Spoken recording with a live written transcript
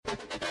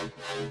What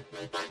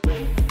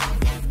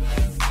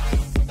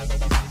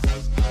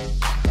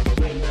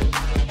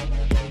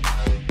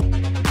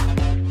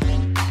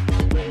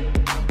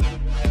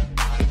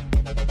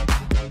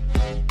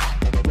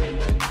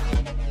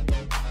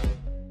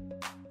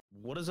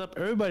is up,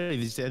 everybody?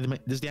 This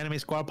is the Anime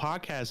Squad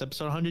Podcast,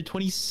 episode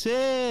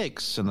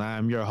 126, and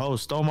I'm your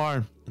host,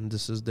 Omar. And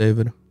this is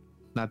David.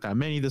 Not that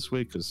many this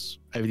week because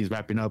everything's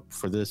wrapping up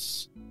for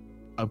this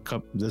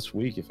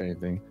week, if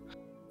anything.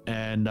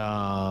 And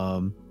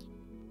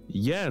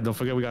yeah, don't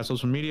forget we got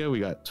social media. We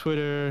got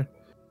Twitter,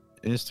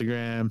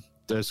 Instagram,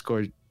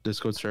 Discord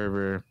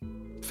server,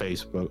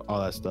 Facebook,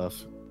 all that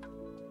stuff.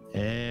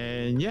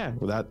 And yeah,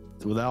 without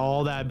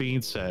all that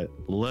being said,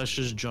 let's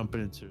just jump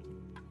into it.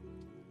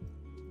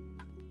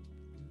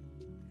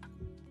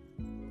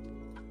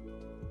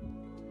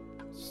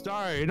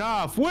 Starting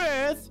off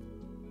with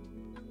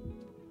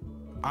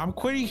I'm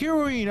Quitting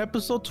Heroine,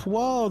 episode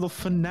 12, the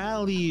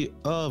finale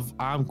of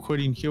I'm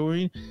Quitting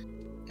Heroine,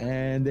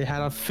 and they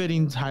had a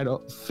fitting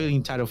title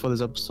for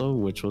this episode,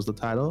 which was the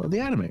title of the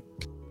anime.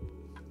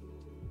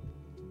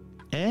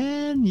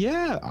 And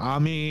yeah, I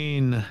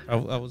mean, I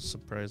was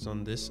surprised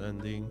on this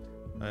ending.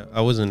 I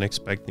wasn't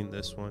expecting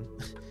this one.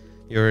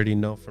 You already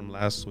know from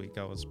last week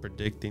I was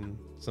predicting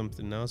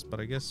something else, but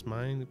I guess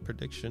my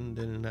prediction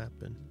didn't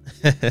happen.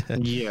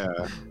 Yeah,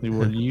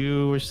 what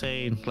you were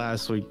saying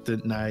last week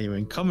did not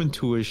even come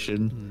into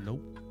fruition.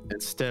 Nope.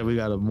 Instead, we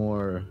got a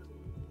more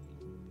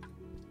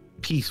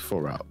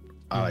peaceful route,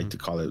 I like to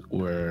call it,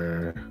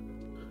 where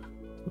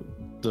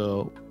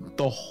the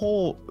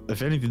whole,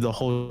 if anything, the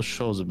whole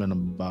show's been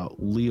about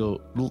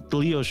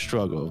Leo's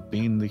struggle,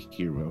 being the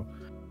hero,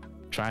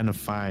 trying to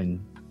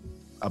find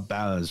a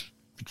balance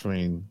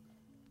between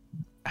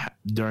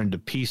during the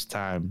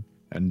peacetime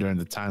and during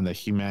the time that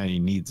humanity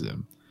needs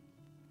him.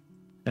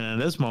 And in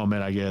this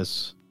moment, I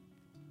guess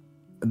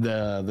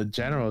the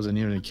generals and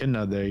even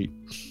Echidna, they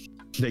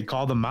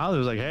called him out. It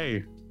was like,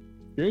 hey,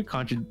 you're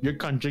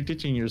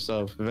contradicting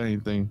yourself, if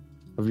anything,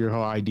 of your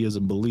whole ideas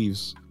and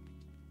beliefs.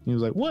 He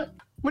was like, what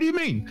do you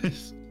mean?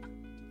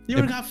 You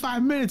only got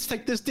 5 minutes.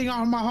 Take this thing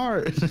out of my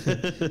heart.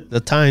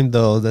 The time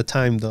though.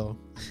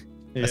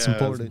 That's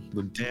important.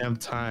 The damn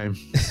time.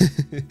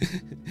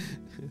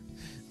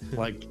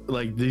 like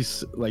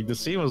the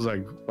scene was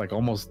like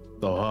almost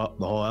the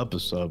whole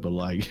episode, but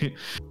like it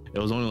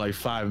was only like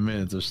 5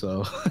 minutes or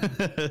so.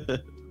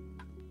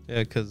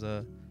 Yeah, because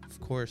of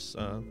course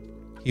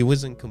he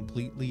wasn't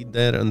completely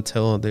dead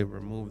until they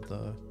removed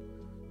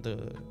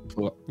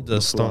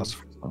the stone.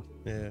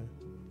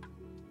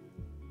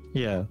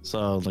 Yeah.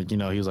 So like, you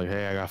know, he was like,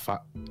 hey,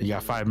 you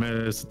got 5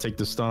 minutes to take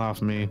the stone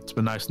off me. It's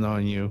been nice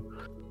knowing you.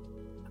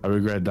 I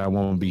regret that I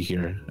won't be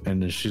here.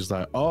 And then she's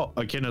like, oh,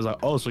 Echidna's like,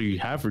 oh, so you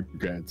have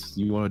regrets?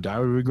 You want to die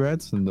with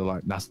regrets? And they're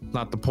like, that's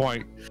not the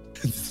point.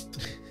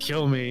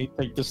 Kill me.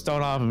 Take the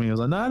stone off of me. I was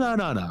like, no.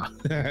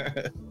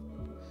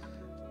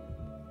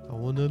 I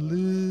want to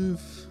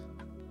live.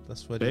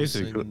 That's what he's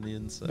saying on the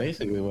inside.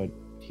 Basically what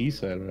he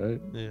said,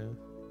 right? Yeah.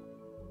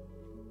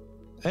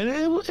 And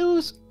it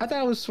was, I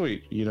thought it was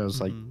sweet. You know,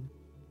 it's like,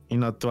 you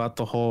know, throughout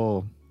the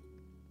whole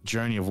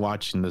journey of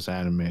watching this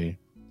anime,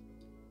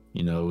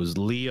 you know, it was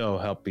Leo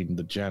helping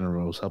the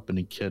generals, helping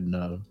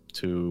Echidna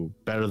to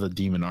better the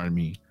demon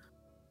army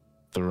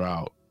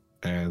throughout.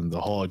 And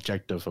the whole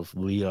objective of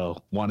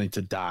Leo wanting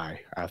to die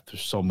after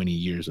so many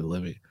years of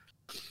living.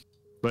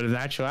 But in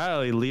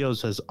actuality,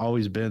 Leo's has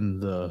always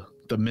been the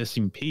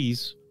missing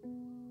piece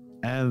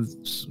and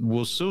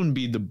will soon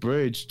be the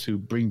bridge to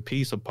bring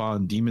peace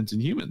upon demons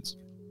and humans.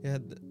 Yeah,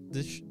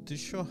 this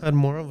show had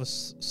more of a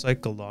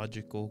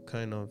psychological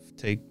kind of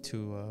take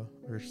to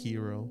her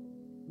hero.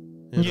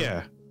 You know?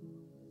 Yeah.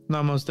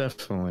 No, most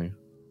definitely.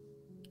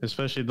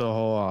 Especially the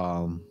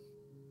whole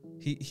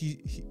he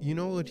you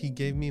know what he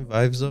gave me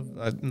vibes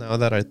of, now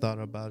that I thought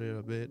about it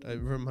a bit,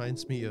 it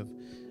reminds me of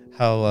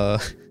how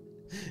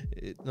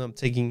I'm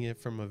taking it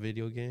from a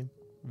video game,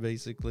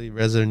 basically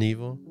Resident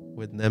Evil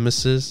with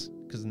Nemesis,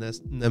 because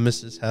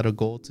Nemesis had a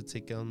goal to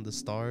take on the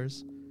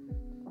stars.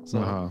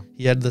 So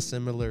he had the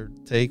similar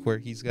take where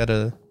he's got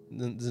to,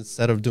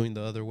 instead of doing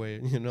the other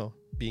way, you know,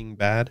 being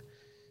bad,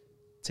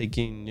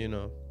 taking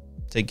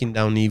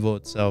down evil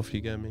itself. You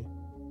get me?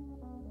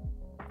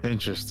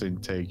 Interesting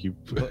take. You,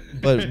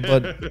 but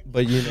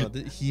you know,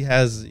 he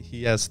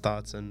has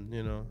thoughts and,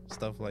 you know,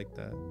 stuff like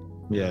that.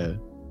 Yeah,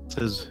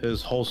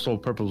 his whole sole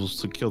purpose was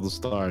to kill the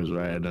stars,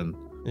 right? And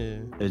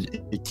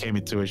it came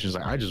into it. She's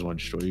like, I just want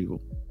to destroy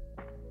evil,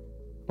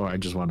 or I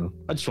just want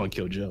to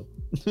kill Joe.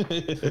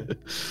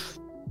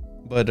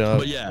 But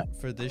yeah,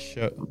 for this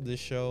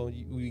show,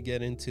 we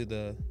get into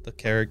the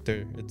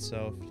character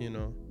itself. You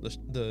know,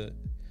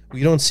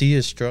 we don't see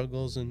his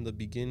struggles in the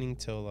beginning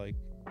till like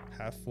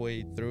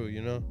halfway through.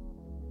 You know,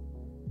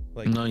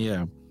 like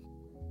yeah,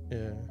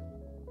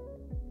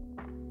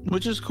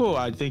 which is cool.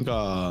 I think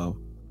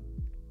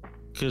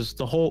because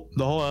the whole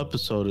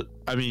episode,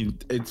 I mean,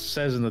 it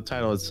says in the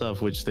title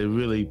itself, which they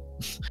really,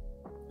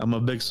 I'm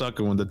a big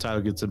sucker when the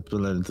title gets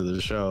implemented into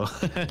the show.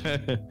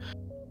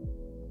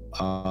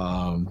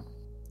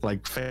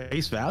 like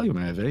face value,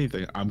 man. If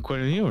anything, I'm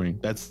quitting hearing.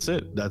 That's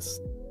it. That's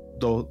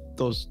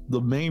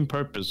the main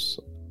purpose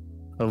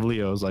of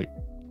Leo is like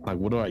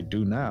what do I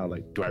do now?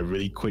 Like, do I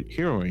really quit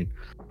hearing?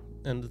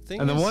 And the thing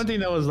And the is, one thing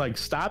that was like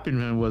stopping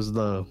him was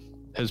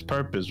his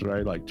purpose,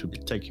 right? Like to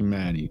protect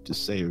humanity, to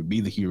save,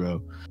 be the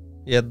hero.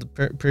 yeah,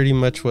 pretty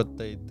much what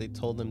they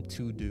told him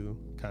to do,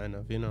 kind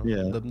of, you know.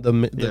 Yeah.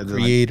 The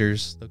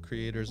creators, the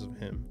creators of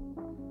him,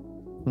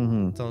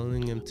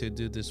 telling him to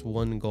do this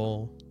one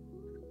goal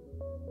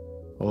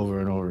over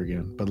and over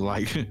again. But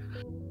like,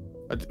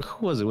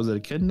 who was it? Was it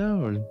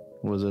Echidna or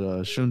was it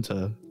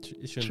Shunta?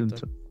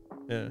 Shunta.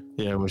 Yeah.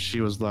 Yeah, where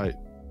she was like,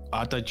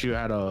 I thought you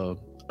had a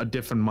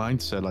different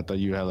mindset. I thought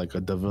you had like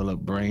a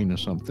developed brain or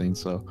something.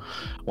 So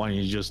why don't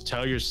you just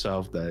tell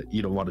yourself that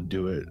you don't want to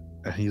do it?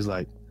 And he's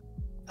like,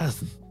 I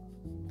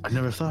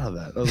never thought of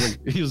that. I was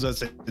like, he was gonna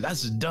say,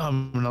 that's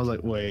dumb. And I was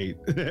like, wait.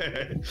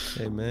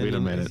 Hey man, wait a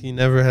minute. He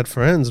never had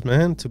friends,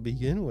 man, to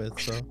begin with.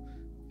 So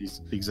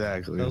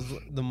exactly. That was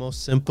the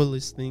most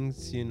simplest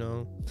things, you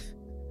know,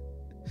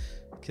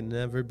 can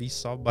never be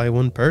solved by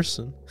one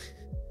person.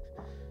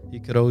 You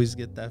could always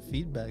get that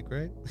feedback,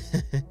 right?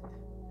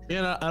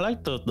 Yeah, I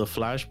like the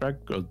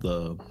flashback of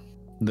the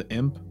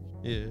imp.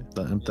 Yeah.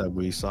 The imp that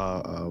we saw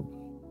a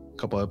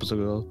couple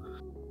episodes ago.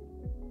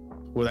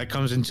 Where that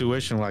comes into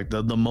intuition, like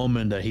the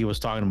moment that he was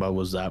talking about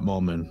was that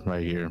moment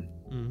right here.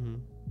 Mm-hmm.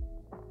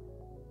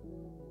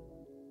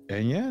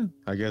 And yeah,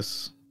 I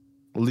guess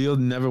Leo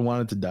never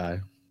wanted to die.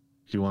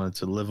 He wanted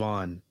to live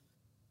on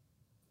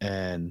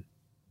and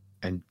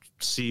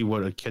see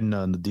what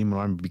Echidna and the Demon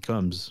Army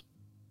becomes.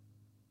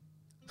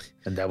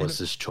 And that was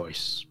his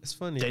choice. It's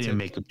funny. They didn't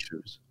make him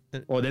choose.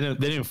 Well, they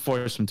didn't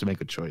force him to make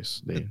a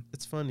choice.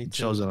 It's funny. He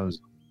chose on his.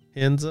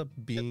 He ends up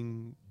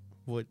being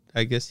what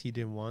I guess he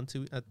didn't want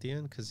to at the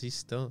end, because he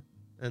still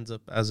ends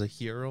up as a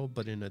hero,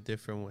 but in a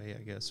different way,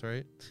 I guess,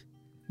 right?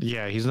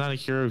 Yeah, he's not a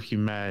hero of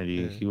humanity.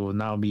 Yeah. He will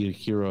now be a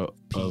hero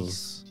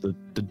peace. Of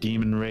the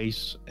demon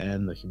race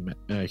and the human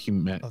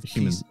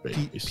peace,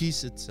 race.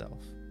 Peace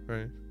itself,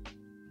 right?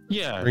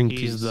 Yeah, Bring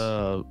he's peace.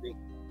 No.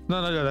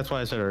 That's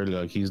why I said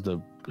earlier, like he's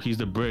the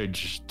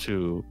bridge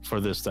for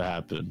this to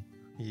happen.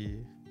 Yeah.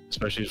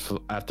 Especially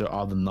after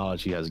all the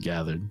knowledge he has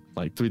gathered,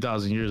 like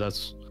 3,000 years.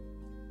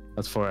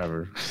 That's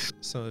forever.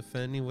 So if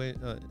anyway,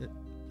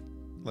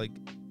 like,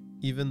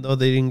 even though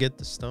they didn't get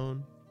the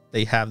stone,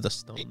 they have the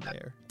stone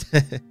there.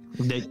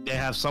 they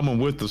have someone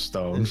with the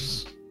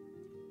stones.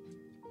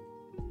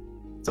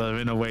 So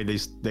in a way, they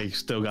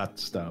still got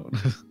the stone.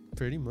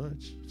 Pretty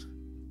much.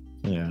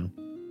 Yeah.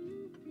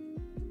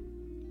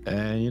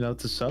 And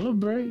to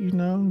celebrate,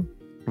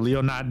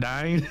 Leo not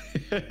dying.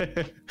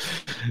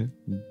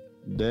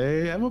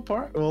 They have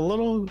a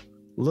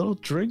little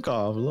drink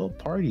off, a little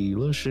party, a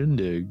little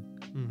shindig.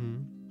 Mm-hmm.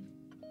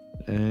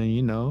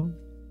 And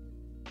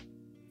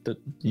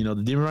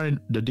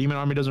the demon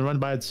army doesn't run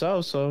by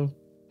itself, so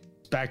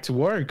back to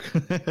work.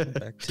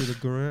 Back to the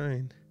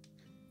grind.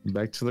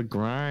 Back to the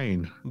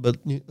grind. But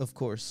of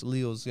course,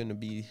 Leo's gonna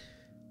be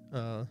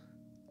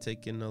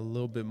taking a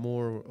little bit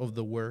more of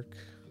the work,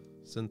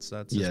 since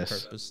that's his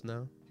purpose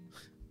now.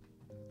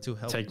 To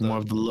help take more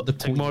of the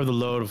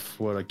load of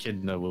what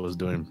Echidna was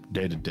doing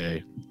day to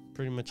day.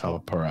 Pretty much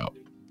help her out.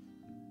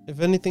 If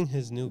anything,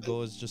 his new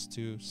goal is just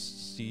to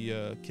see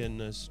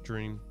Echidna's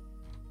dream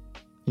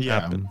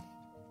happen.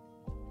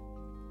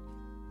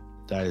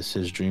 That is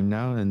his dream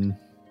now, and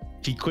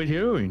he quit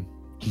heroing.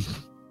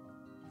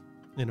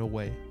 In a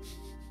way.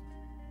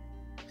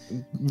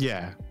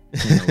 Yeah,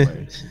 in a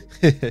way.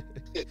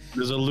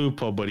 There's a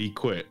loophole, but he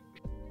quit.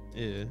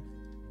 Yeah.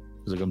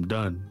 He's like, I'm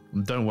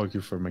done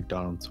working for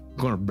McDonald's. I'm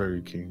going to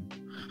Burger King.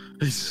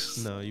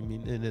 No, you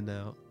mean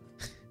In-N-Out.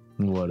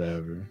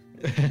 Whatever.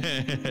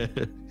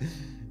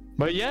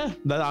 But yeah,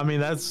 that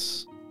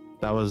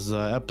was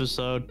the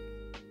episode,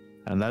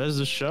 and that is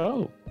the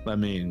show. I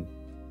mean,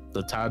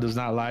 the title does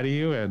not lie to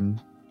you,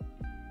 and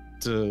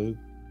it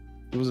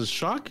was a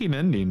shocking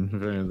ending,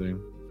 if anything.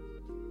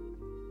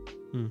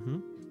 Mm-hmm.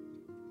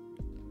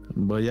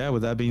 But yeah,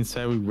 with that being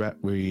said,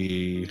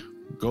 we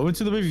go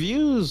into the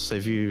reviews.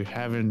 If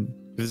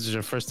this is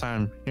your first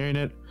time hearing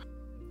it,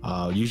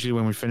 usually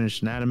when we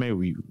finish an anime,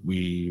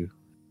 we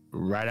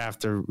right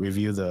after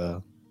review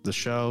the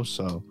show.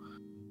 So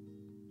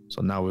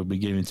now we'll be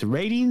getting into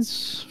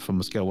ratings from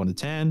a scale of 1 to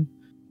 10.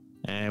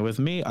 And with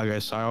me, I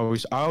guess I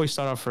always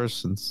start off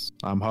first since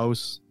I'm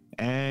host.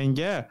 And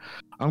yeah,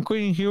 I'm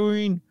Quitting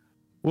Hearing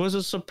was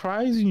a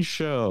surprising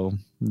show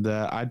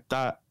that I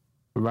thought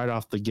right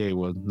off the gate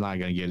was not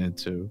gonna get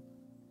into.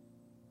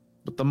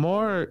 But the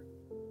more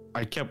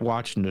I kept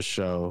watching the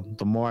show,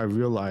 the more I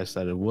realized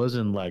that it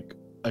wasn't like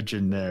a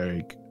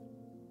generic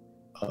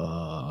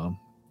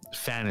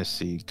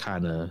fantasy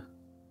kind of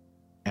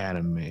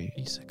anime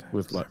isekai,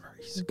 with like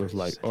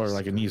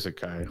an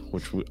isekai,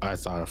 which I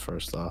thought of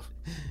first off.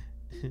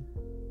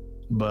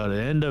 But it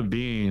ended up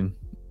being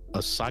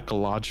a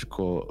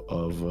psychological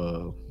of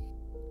a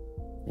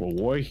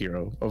war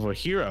hero, of a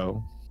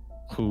hero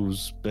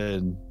who's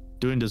been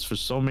doing this for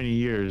so many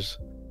years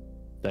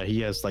that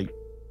he has like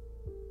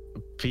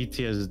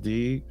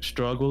PTSD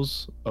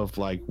struggles of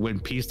like when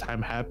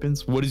peacetime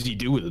happens, what does he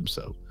do with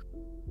himself?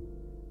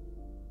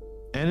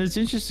 And it's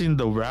interesting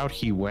the route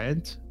he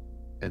went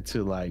and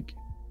to like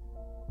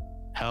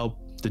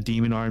help the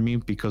demon army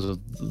because of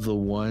the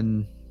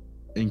one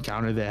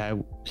encounter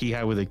he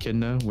had with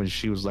Echidna when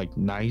she was like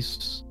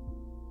nice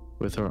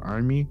with her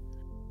army.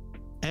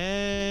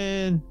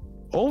 And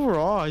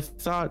overall, I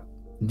thought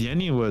the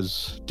ending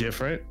was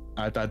different.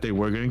 I thought they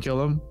were gonna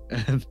kill him,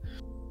 and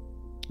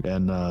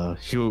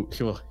he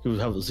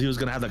was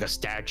gonna have like a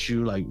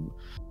statue, like,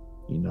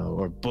 you know,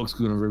 or books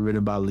gonna be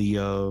written by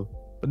Leo.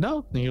 But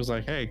no, and he was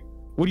like, "Hey,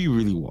 what do you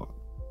really want?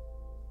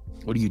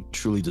 What do you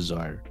truly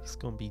desire?" It's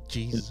gonna be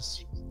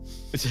Jesus.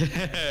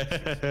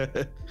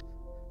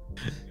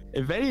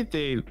 If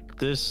anything,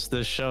 this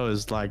show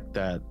is like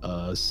that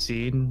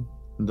scene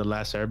in The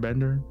Last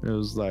Airbender. It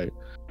was like,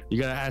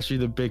 you gotta ask you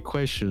the big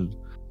question: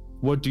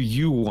 what do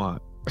you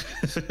want?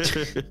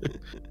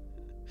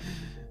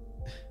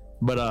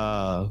 but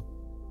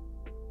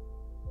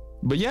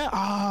yeah,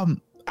 I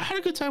had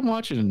a good time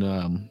watching.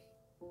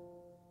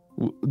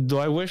 Do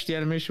I wish the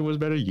animation was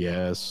better?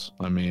 Yes.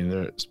 I mean,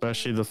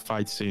 especially the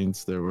fight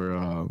scenes, they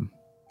were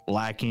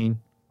lacking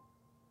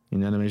in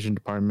the animation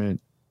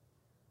department.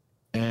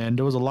 And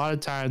there was a lot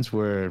of times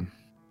where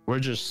we're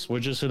just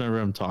in a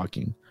room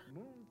talking,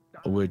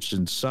 which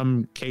in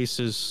some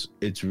cases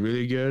it's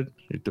really good,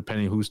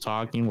 depending who's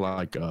talking.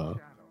 Like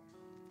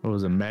what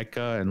was it,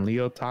 Mecha and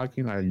Leo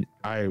talking?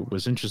 I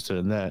was interested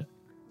in that.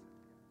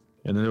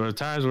 And then there were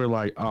times where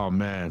like, oh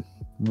man,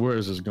 where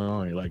is this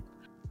going? Like,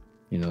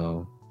 you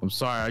know, I'm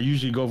sorry, I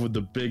usually go for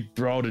the big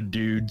broader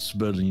dudes,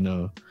 but you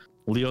know,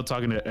 Leo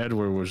talking to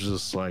Edward was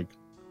just like,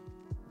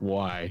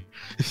 why?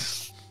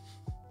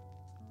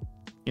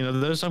 You know,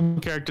 there's some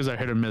characters I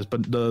hit or miss,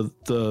 but the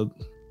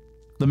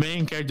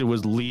main character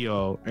was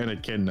Leo and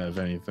Echidna, if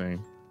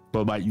anything.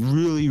 But like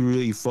really,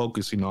 really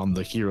focusing on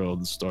the hero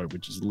of the story,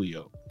 which is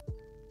Leo.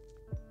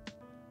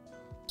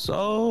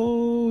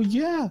 So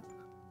yeah,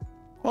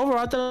 overall,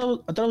 I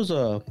thought it was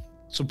a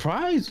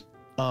surprising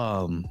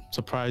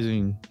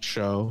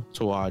show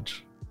to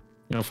watch.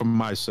 You know, for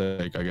my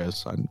sake, I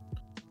guess, I'm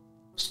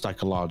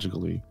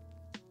psychologically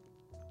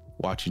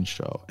watching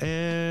show.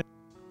 And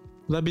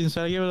that being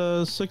said, I give it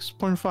a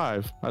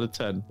 6.5 out of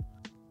 10.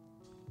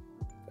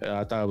 Yeah,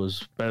 I thought it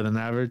was better than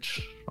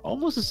average,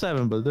 almost a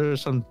 7. But there are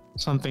some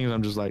things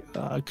I'm just like,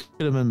 it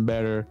could have been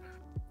better,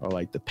 or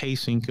like the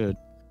pacing could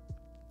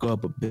go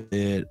up a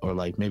bit, or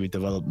like maybe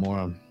develop more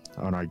on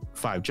our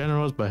 5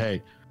 generals. But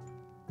hey,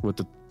 with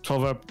the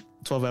 12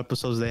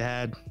 episodes they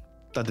had,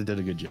 thought they did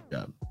a good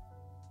job.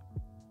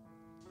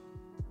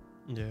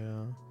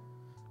 Yeah,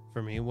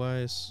 for me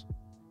wise,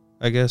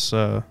 I guess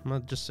I'm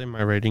gonna just say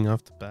my rating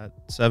off the bat,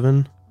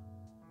 7.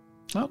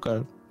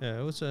 Okay. Yeah,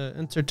 it was an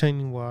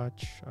entertaining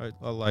watch. I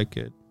like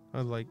it.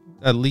 I like,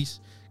 at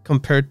least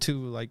compared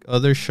to like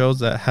other shows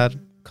that had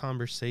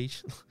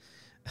conversation.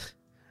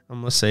 I'm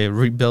gonna say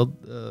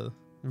rebuild the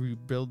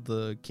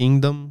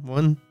kingdom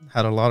one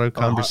had a lot of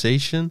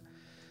conversation,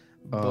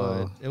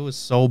 but it was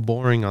so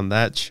boring on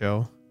that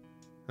show.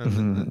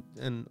 And,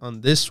 and on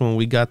this one,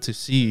 we got to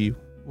see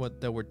what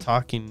they were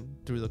talking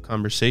through the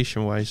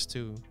conversation wise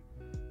too.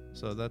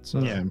 So that's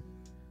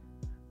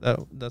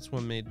that's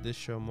what made this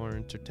show more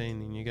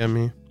entertaining. You get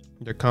me?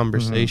 Their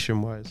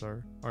conversation wise,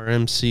 our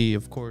MC,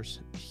 of course,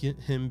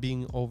 him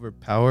being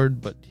overpowered,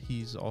 but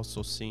he's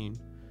also seen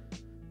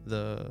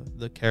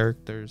the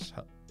characters,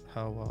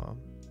 how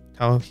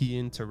he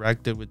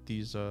interacted with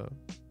these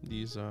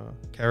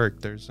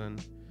characters.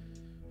 And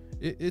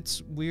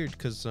it's weird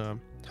because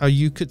how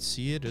you could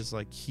see it is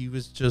like he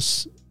was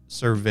just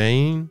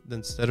surveying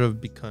instead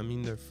of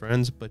becoming their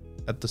friends, but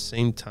at the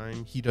same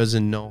time he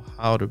doesn't know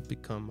how to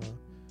become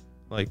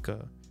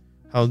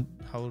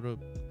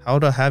how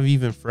to have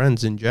even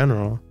friends in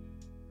general.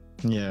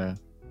 Yeah.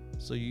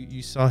 So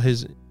you saw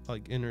his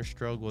like inner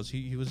struggles.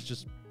 He was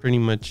just pretty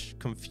much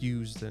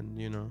confused,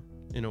 and you know,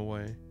 in a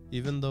way,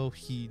 even though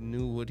he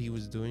knew what he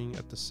was doing,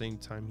 at the same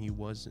time he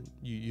wasn't.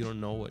 You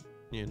don't know what,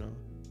 you know,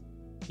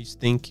 he's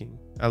thinking,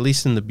 at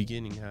least in the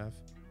beginning half,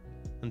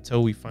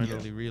 until we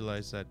finally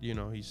realize that, you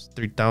know, he's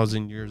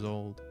 3,000 years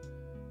old.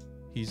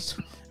 He's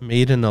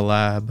made in a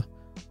lab,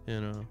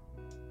 you know.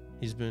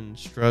 He's been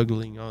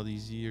struggling all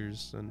these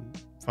years, and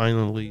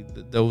finally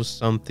there was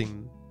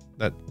something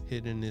that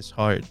hit in his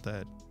heart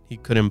that he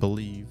couldn't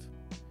believe.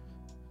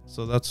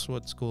 So that's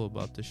what's cool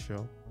about this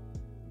show.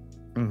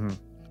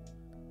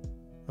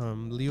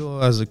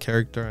 Leo as a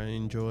character I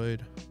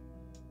enjoyed.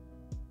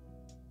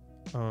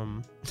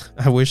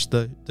 I wish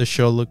the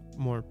show looked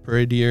more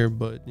prettier,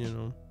 but you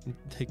know,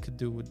 they could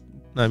do what,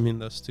 I mean,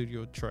 the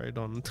studio tried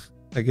on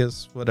I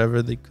guess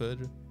whatever they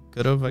could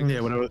have, I guess.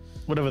 Yeah,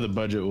 whatever the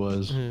budget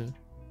was. Yeah.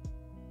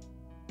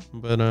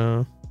 But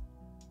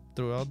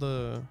throughout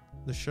the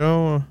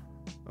show,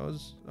 I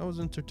was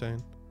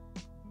entertained.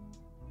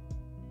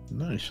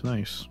 Nice.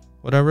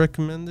 Would I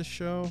recommend this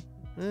show?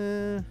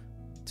 To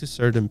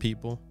certain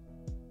people,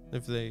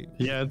 if they.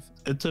 Yeah,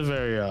 it's a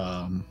very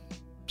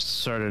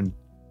certain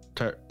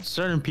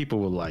people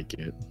will like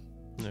it.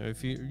 No,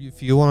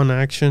 if you want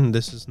action,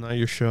 this is not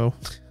your show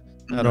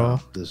at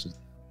all. This is.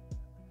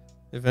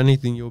 If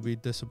anything, you'll be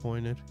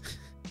disappointed.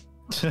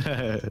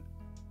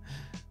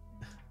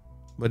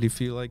 But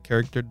if you like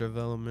character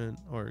development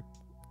or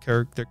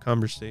character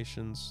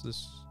conversations,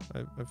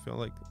 I feel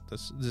like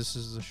this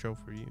is the show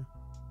for you.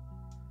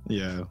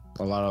 Yeah,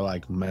 a lot of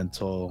like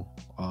mental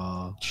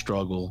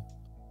struggle,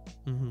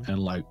 and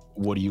like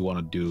what do you want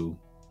to do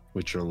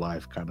with your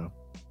life, kind of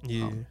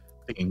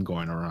thing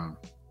going around.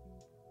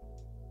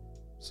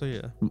 So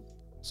yeah,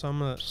 so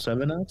I'm a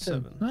 7 out of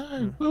 10.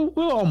 7.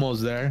 We're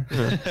almost there.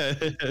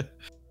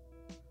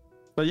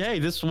 But hey,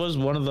 this was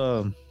one of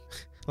the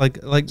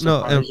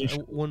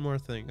one more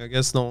thing. I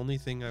guess the only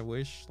thing I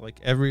wish, like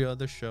every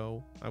other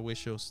show, I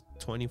wish it was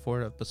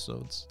 24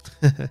 episodes.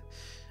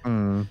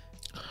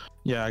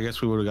 Yeah, I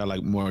guess we would have got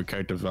like more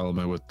character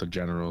development with the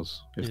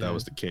generals if that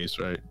was the case,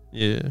 right?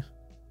 Yeah.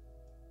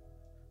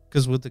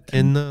 Because with the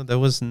Kidna, there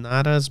was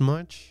not as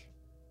much.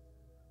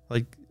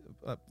 Like,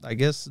 I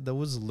guess there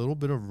was a little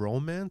bit of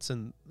romance,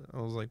 and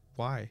I was like,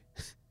 why?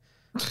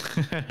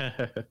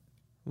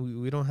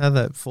 we don't have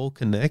that full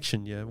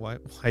connection yet. Why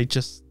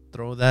just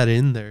throw that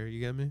in there? You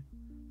get me?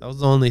 That was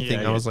the only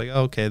thing. I was like,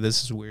 okay,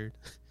 this is weird.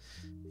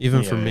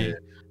 Even for me.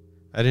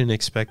 I didn't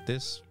expect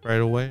this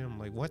right away. I'm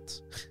like, what?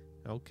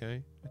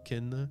 Okay,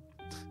 Echidna.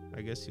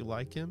 I guess you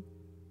like him.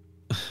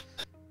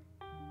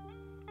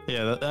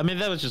 Yeah, I mean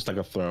that was just like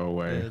a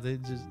throwaway. Yeah, they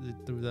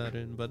threw that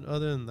in, but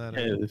other than that,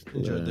 I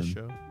enjoyed the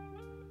show.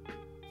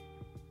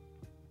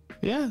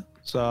 Yeah,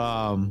 so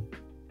I'm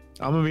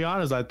gonna be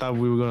honest. I thought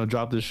we were gonna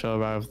drop this show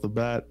right off the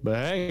bat, but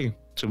hey,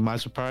 to my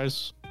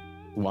surprise,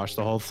 watched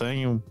the whole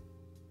thing and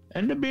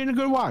ended up being a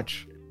good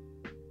watch.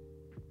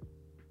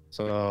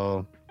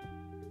 So,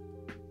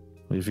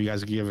 if you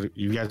guys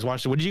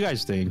watched it, what did you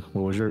guys think?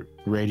 What was your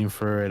rating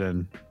for it,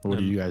 and what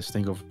do you guys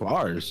think of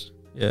ours?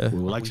 Yeah, we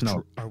would like to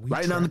know.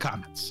 Write down in the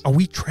comments. Are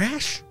we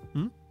trash?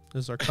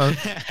 Is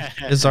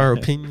our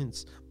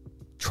opinions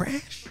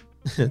trash?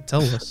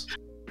 Tell us.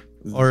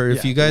 Or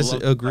if you guys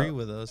agree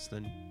with us,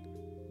 then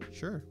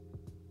sure.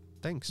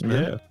 Thanks,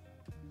 man. Yeah.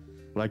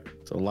 Like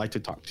to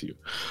talk to you.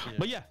 Yeah.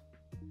 But yeah.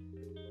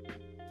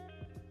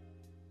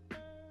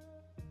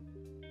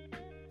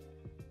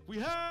 We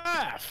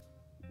have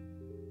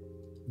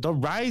The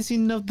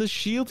Rising of the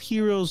Shield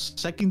Heroes,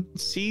 second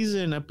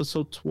season,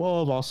 episode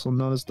 12, also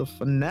known as the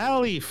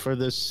finale for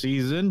this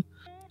season.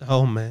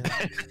 Oh man,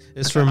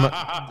 this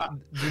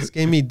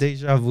gave me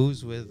deja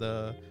vu's with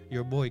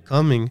your boy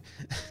coming.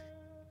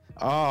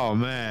 Oh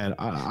man,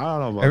 I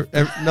don't know about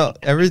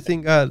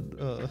everything got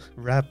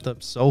wrapped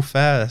up so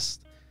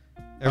fast.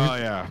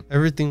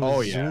 Everything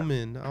was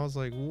zooming. I was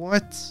like,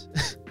 what?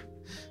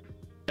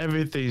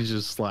 Everything's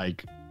just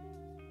like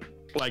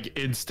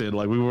instant.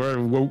 Like we're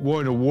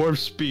going to warp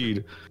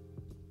speed.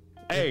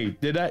 Hey,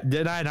 did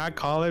I not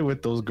call it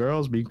with those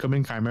girls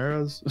becoming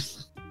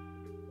chimeras?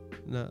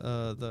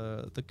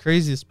 The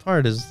craziest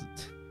part is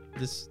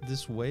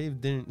this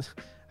wave didn't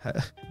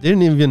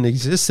even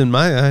exist in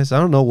my eyes. I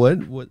don't know what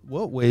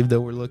wave that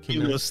we're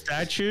looking at. Those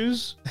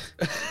statues?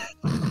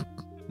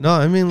 No,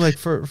 I mean like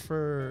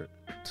for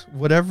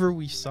whatever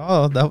we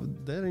saw,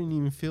 that didn't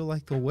even feel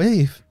like a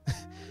wave.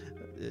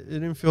 It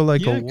didn't feel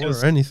like a war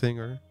or anything,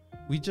 or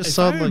we just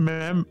saw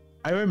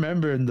I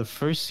remember in the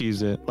first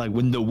season, like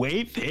when the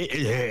wave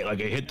hit,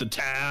 like it hit the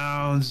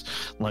towns,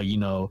 like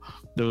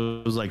there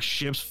was like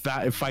ships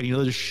fighting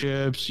other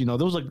ships. It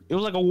was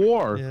like a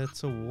war. Yeah,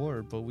 it's a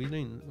war, but we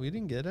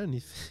didn't get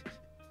anything.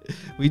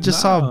 We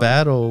just saw a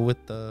battle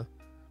with the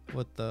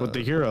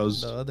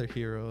heroes, the other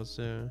heroes.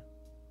 Yeah.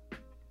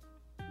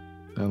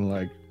 And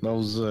like that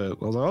was it.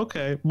 I was like,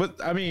 okay, but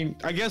I mean,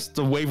 I guess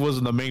the wave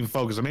wasn't the main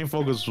focus. The main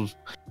focus was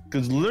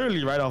because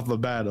literally right off the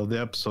bat of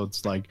the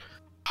episodes, like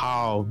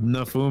how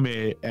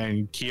Nafume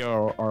and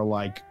Kyo are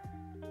like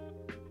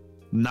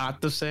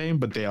not the same,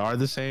 but they are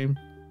the same.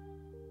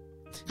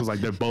 Because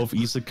like they're both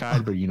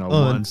isekai, but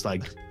one's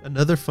like.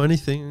 Another funny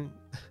thing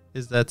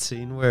is that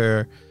scene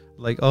where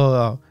like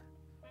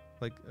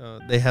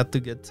they had to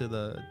get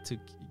to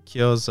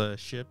Kyo's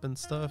ship and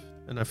stuff,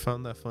 and I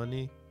found that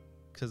funny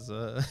because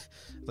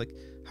like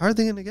how are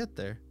they gonna get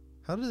there?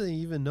 How do they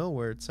even know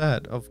where it's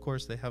at? Of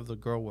course they have the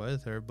girl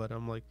with her, but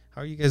I'm like,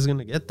 how are you guys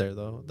gonna get there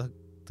though?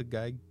 The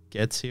guy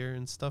gets here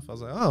and stuff. I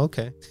was like, oh,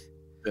 okay.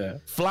 Yeah.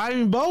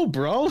 Flying boat,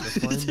 bro.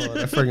 Flying boat.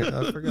 I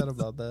forgot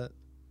about that.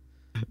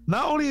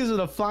 Not only is it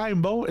a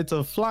flying boat, it's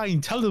a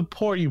flying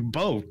teleporting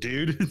boat,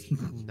 dude.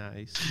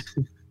 Nice.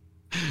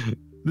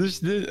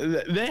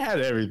 They had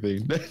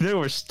everything. They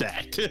were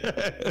stacked.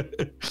 Yeah.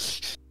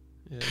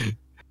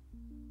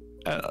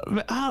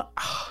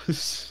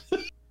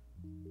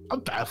 I'm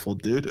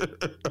baffled, dude.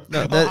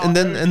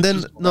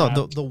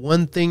 The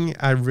one thing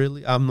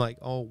I'm like,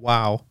 oh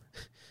wow.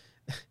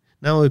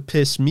 Now it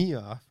pissed me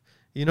off.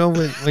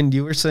 When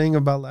you were saying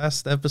about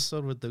last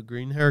episode with the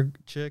green hair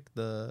chick,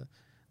 Kyo's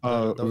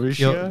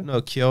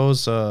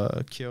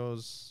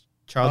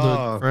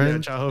childhood friend. Yeah,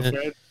 childhood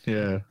friend.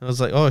 Yeah. I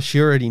was like, oh, she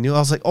already knew. I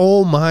was like,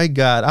 oh my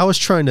god. I was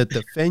trying to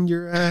defend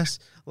your ass.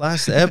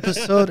 last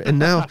episode, and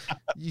now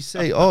you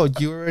say, "Oh,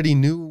 you already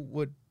knew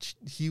what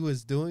he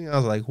was doing." I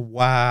was like,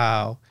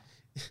 "Wow."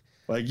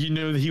 Like you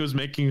knew that he was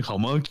making Yeah,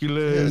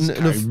 homunculus,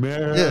 yeah,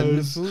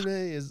 chimeras.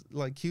 Nifune is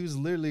like, he was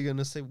literally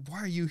gonna say, "Why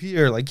are you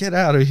here? Like, get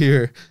out of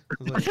here!" I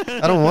was like,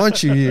 "I don't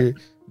want you here."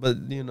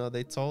 But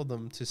they told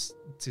them to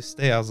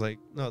stay. I was like,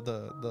 "No,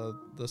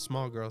 the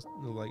small girl was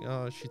like,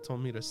 oh, she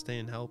told me to stay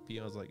and help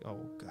you." I was like,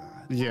 "Oh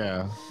God."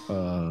 Yeah,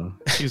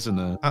 she's in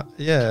a.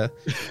 Yeah,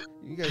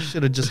 you guys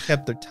should have just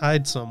kept her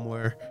tied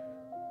somewhere.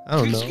 I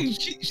don't know.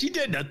 She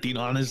did nothing.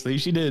 Honestly,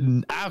 she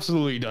did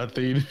absolutely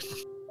nothing.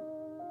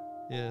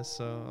 Yeah,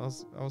 so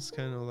I was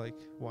kind of like,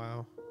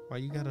 wow, why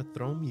you gotta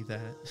throw me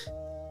that?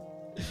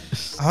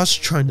 I was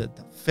trying to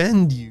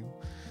defend you.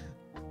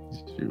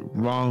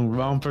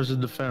 Wrong person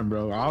to defend,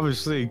 bro.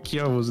 Obviously,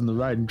 Kyo was in the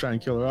right and trying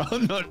to kill her. Oh,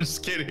 no,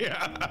 just kidding.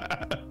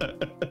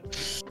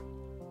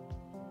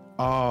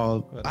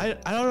 Oh, I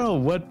don't know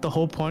what the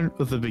whole point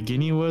of the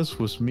beginning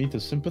was me to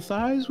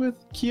sympathize with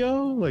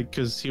Kyo, like,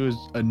 because he was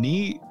a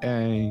NEET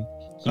and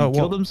he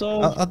killed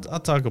himself. I'll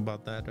talk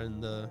about that in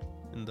the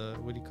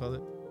what do you call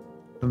it?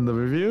 In the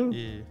review?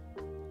 Yeah.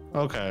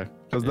 Okay.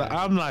 Because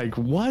I'm like,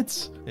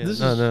 what? Yeah,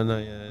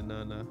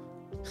 no.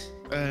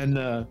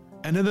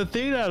 And then the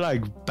thing that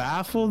like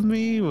baffled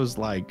me was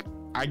like,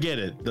 I get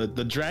it.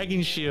 The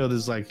dragon shield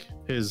is like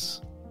his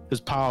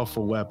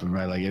powerful weapon,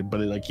 right? Like, but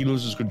like he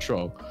loses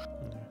control.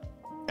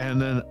 And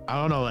then I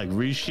don't know, like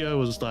Rishio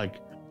was like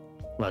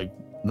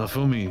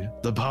Nafumi,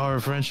 the power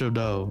of friendship,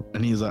 though.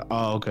 And he's like,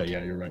 oh, okay,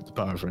 yeah, you're right, the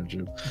power of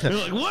friendship. And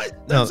you're like, what?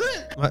 That's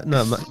it?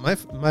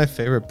 My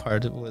favorite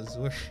part was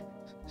where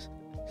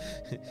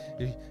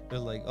you're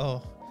like,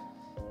 oh,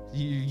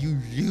 you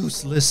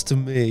useless to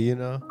me,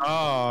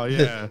 Oh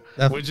yeah,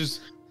 which is,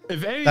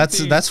 if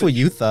anything, that's what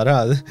you thought,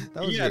 huh?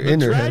 That was your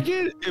inner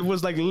dragon head. It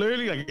was like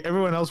literally like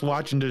everyone else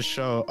watching this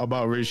show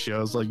about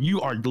Rishio. It's like,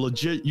 you are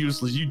legit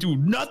useless. You do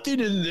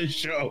nothing in this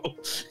show.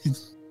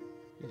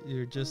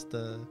 You're just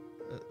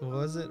what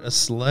was it? A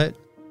slut?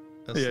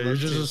 You're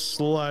just a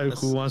slut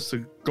who wants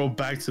to go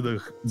back to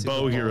the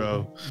bow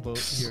hero. Bow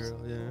hero,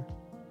 yeah.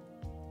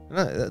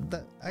 And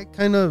I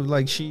kind of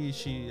like she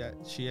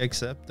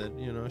accepted,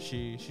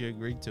 she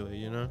agreed to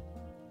it,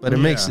 but it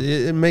makes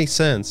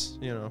sense,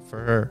 for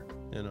her,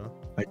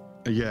 I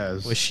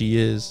guess what she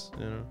is,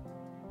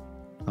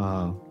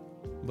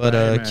 But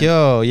right,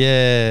 Kyo,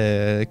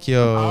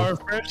 Kyo. Our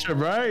friendship,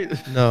 right?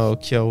 No,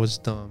 Kyo was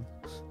dumb.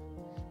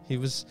 He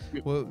was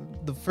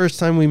the first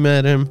time we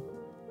met him,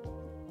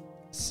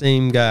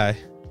 same guy,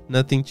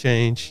 nothing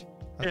changed.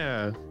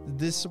 Yeah.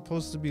 This is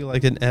supposed to be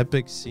like an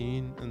epic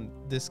scene, and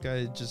this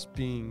guy just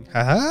being good.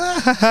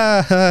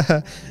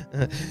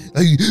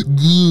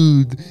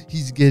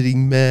 He's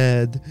getting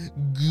mad.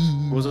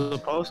 Good. Was it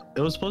supposed?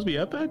 It was supposed to be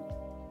epic.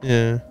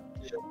 Yeah.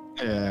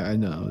 Yeah, I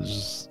know. It's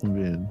just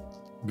being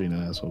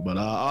an asshole, but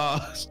I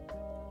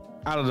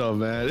don't know,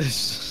 man.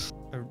 This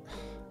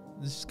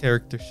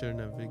character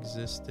shouldn't have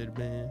existed,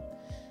 man.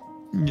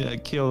 Yeah,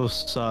 Kill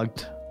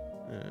sucked.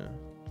 Yeah.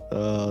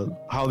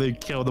 How they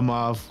killed him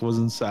off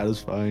wasn't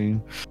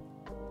satisfying.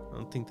 I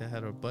don't think they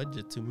had a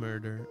budget to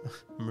murder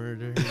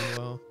him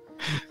well.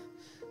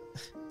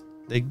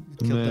 They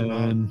killed him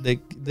off.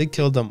 They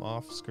killed him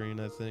off screen,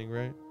 I think,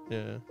 right?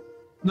 Yeah.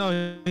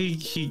 No,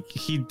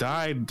 he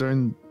died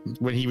when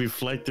he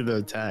reflected the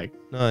attack.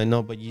 No, I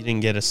know, but you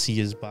didn't get to see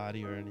his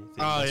body or anything.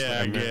 Oh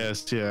yeah, I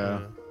guess, yeah.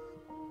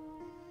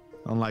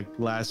 Unlike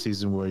last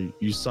season where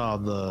you saw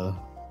the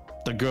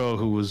girl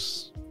who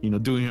was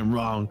doing him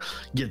wrong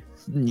get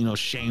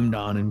shamed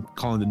on and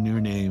calling the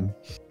new name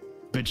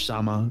bitch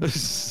sama.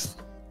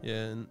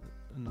 Yeah, and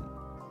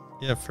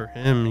for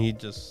him he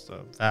just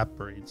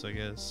evaporates, I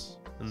guess,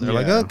 and they're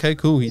like, okay,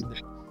 cool, he's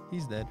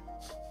dead.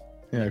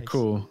 Yeah, nice.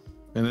 Cool.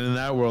 And then in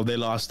that world they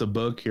lost the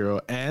book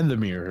hero and the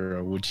mirror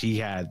hero, which he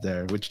had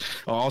there, which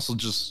also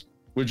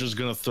we're just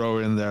gonna throw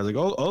it in there like,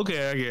 oh,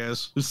 okay, I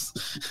guess.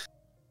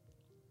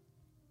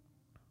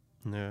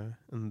 Yeah,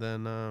 and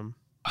then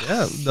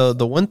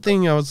the one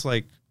thing I was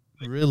like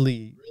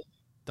really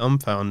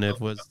dumbfounded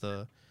was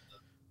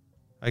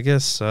I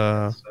guess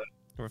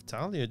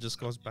Raftalia just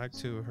goes back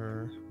to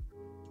her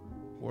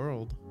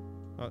world.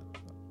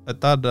 I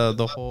thought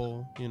the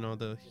whole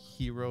the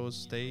heroes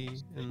stay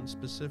in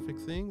specific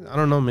things. I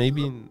don't know,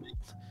 maybe in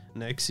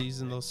next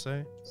season they'll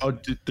say. Oh,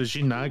 does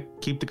she not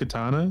keep the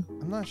katana?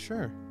 I'm not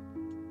sure.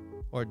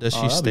 Or does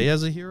she stay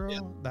as a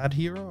hero? That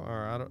hero?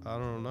 Or I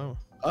don't know.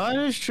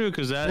 That's true,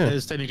 because that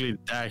is technically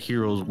that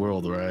hero's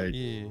world, right?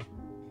 Yeah.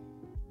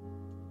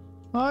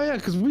 Oh yeah,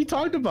 because we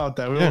talked about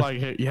that. We were like,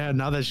 hey,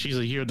 now that she's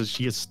a hero, does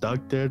she get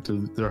stuck there?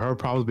 Do her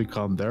problems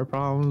become their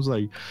problems?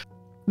 Like,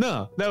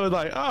 no, that was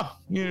like, oh,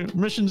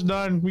 mission's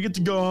done. We get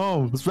to go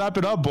home. Let's wrap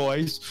it up,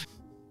 boys.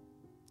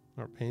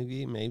 Or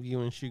maybe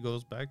when she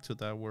goes back to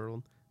that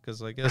world,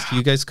 because I guess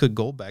you guys could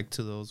go back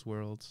to those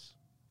worlds.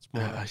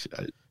 It's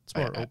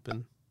more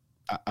open.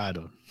 I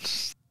don't.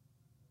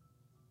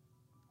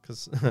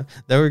 Because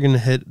they were gonna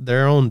hit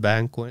their own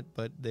banquet,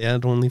 but they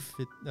had only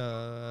fit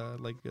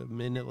like a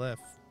minute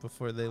left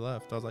before they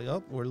left. I was like,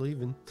 oh, we're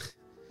leaving.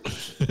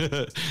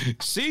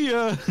 See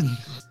ya.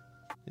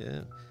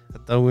 Yeah, I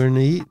thought we were gonna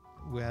eat.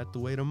 We had to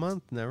wait a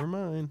month. Never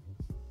mind.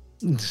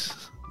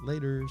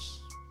 Laters.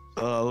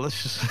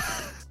 Let's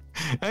just.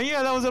 And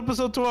yeah, that was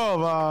episode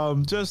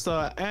 12. Just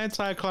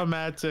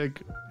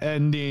anticlimactic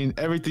ending.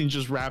 Everything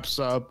just wraps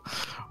up.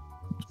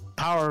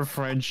 Power of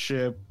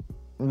friendship.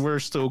 We're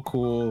still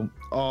cool.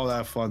 All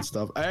that fun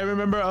stuff. I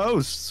remember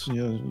Oast.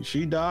 You know,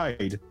 she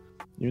died.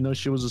 You know,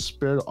 she was a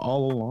spirit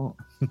all along.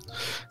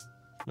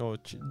 No,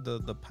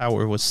 the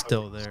power was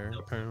still there.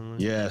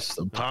 Apparently. Yes,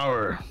 the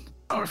power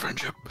of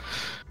friendship.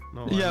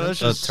 No, Yeah, that's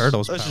the just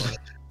turtle's power.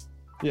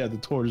 Yeah, the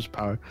tortoise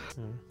power.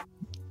 Yeah.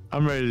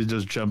 I'm ready to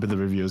just jump in the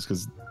reviews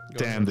because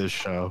damn ahead. this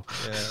show.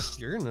 Yeah,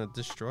 you're gonna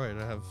destroy it.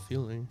 I have a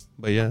feeling.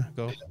 But yeah,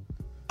 go.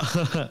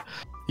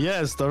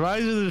 Yes, the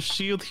Rise of the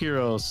Shield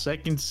Hero,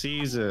 second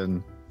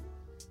season.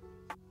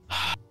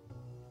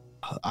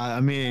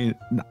 I mean,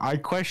 I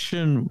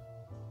question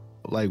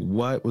like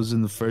what was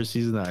in the first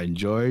season that I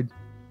enjoyed.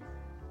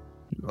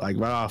 Like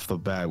right off the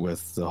bat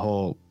with the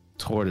whole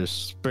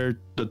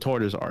the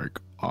tortoise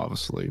arc,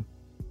 obviously.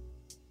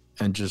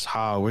 And just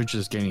how we're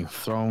just getting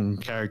thrown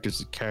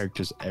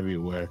characters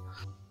everywhere.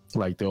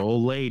 Like the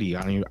old lady,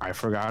 I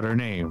forgot her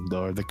name.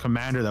 The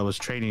commander that was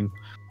training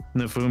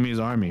Nafumi's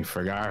army,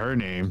 forgot her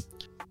name.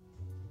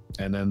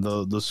 And then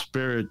the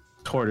spirit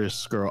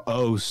tortoise girl,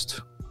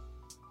 Oast.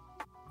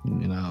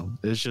 You know,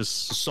 it's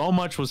just so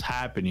much was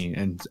happening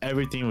and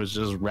everything was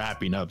just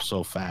wrapping up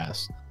so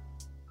fast.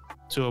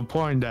 To a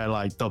point that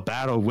like the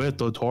battle with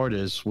the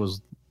tortoise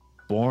was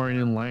boring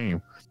and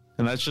lame.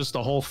 And that's just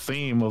the whole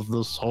theme of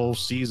this whole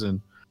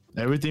season.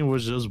 Everything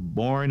was just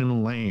boring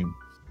and lame.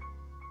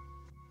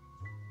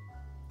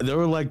 There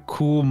were like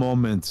cool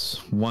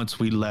moments once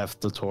we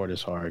left the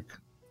tortoise arc.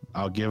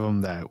 I'll give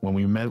them that. When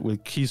we met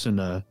with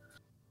Kisuna,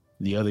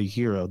 the other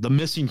hero, the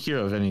missing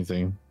hero, if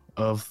anything,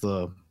 of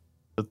the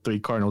three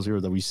Cardinals hero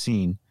that we've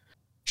seen,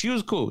 she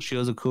was cool. She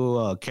was a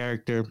cool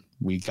character.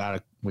 We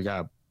got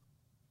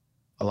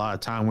a lot of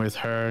time with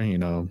her. You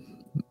know,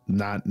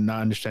 not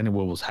understanding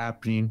what was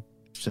happening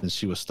since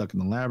she was stuck in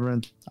the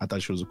labyrinth. I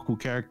thought she was a cool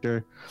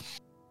character.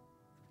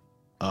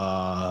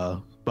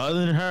 But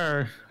other than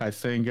her, I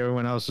think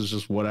everyone else is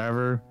just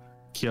whatever.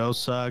 Kyo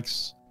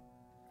sucks.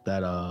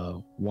 That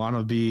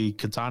wannabe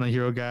katana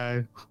hero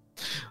guy.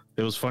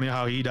 It was funny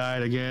how he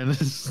died again.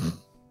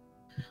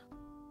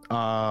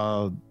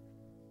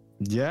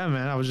 Yeah,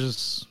 man, I was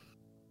just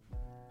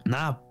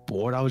not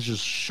bored. I was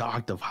just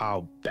shocked of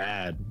how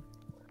bad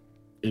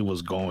it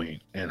was going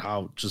and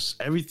how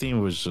just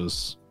everything was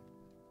just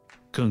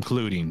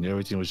concluding.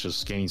 Everything was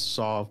just getting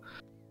solved.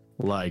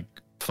 Like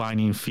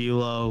finding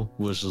Philo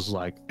was just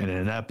like in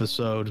an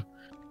episode.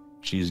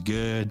 She's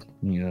good,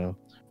 you know.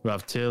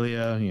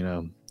 Raptilia, you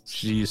know,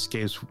 she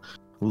escapes.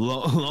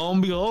 Lo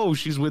and behold,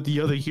 she's with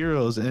the other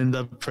heroes and end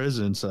up in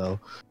prison. So,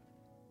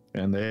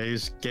 and they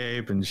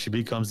escape, and she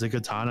becomes the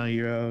katana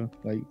hero.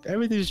 Like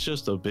everything's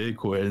just a big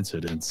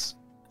coincidence.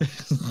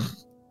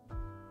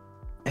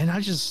 And I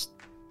was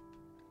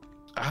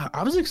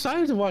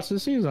excited to watch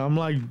this season. I'm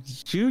like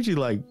hugely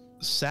like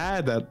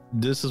sad that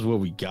this is what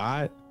we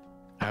got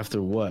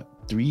after what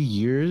 3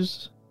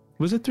 years?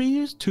 Was it 3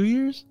 years? 2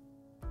 years?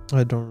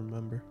 I don't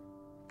remember.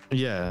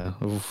 Yeah,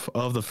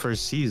 of the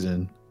first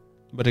season.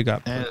 But it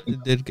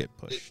did get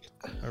pushed.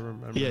 I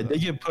remember. Yeah, they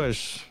get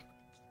pushed.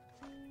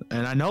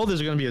 And I know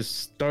there's gonna be a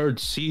third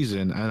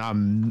season, and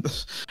I'm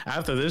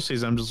after this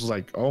season, I'm just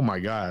like, oh my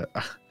god,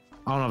 I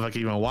don't know if I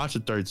can even watch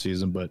the third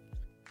season, but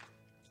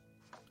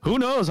who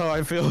knows how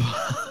I feel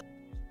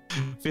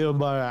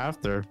about it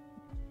after.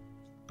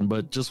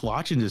 But just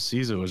watching this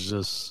season was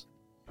just,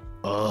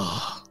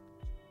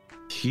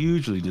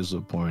 hugely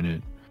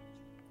disappointed.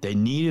 They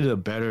needed a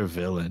better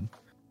villain.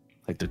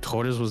 Like the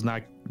tortoise was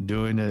not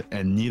doing it,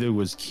 and neither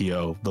was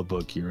Kyo, the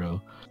book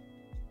hero.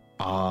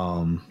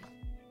 And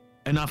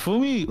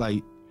Nafumi,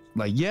 like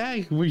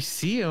yeah, we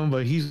see him,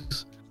 but he's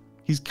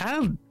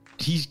kind of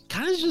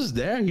just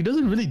there. He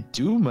doesn't really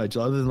do much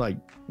other than like,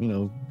 you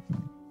know,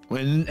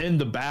 when in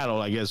the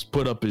battle, I guess,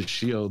 put up his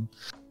shield.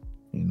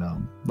 You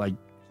know, like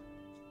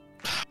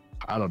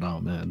I don't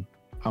know, man.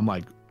 I'm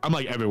like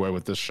everywhere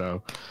with this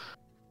show.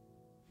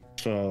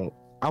 So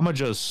I'm gonna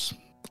just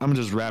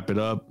wrap it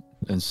up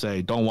and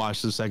say, don't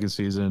watch the second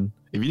season.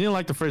 If you didn't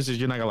like the first season,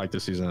 you're not gonna like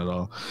this season at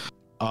all.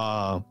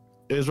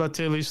 Is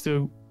Ratilli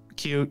still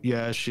cute?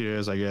 Yeah, she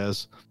is, I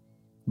guess.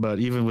 But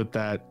even with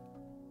that,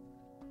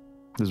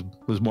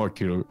 there's more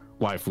cute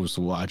waifus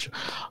to watch.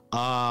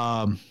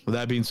 With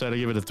that being said, I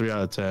give it a 3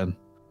 out of 10.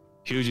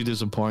 Hugely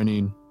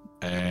disappointing,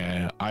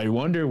 and I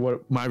wonder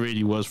what my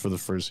rating was for the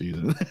first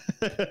season.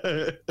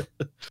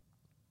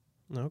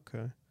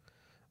 Okay.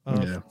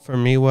 Yeah. For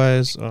me,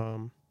 I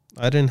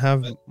didn't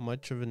have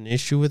much of an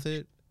issue with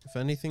it. If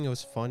anything, it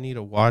was funny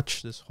to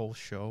watch this whole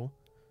show,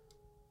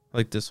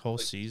 like this whole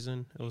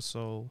season. It was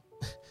so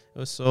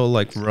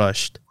like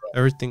rushed.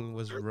 Everything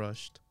was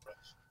rushed.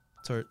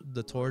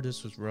 The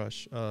tortoise was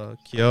rushed.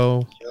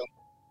 Kyo,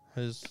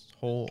 his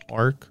whole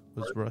arc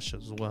was rushed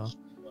as well.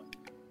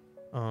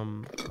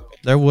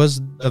 There was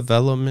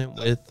development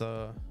with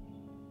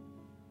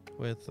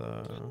with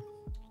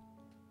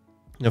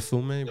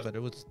Nafume, but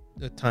it was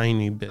a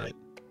tiny bit.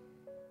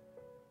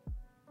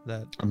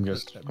 That I'm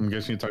guessing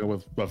you're talking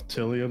about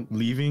Tilia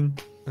leaving,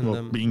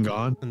 being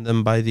gone. And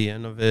then by the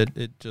end of it,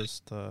 it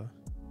just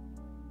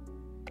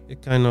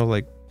it kind of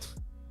like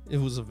it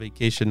was a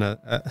vacation.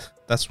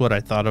 That's what I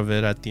thought of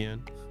it at the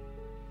end.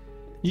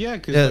 Yeah,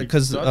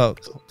 because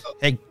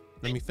hey,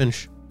 let me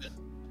finish.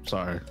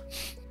 Sorry.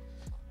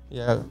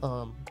 Yeah,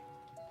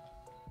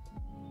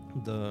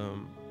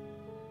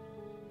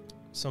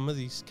 some of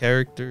these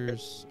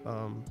characters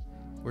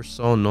were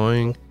so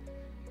annoying.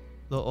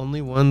 The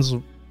only one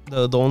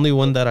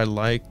that I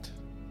liked,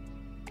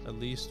 at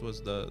least,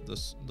 was the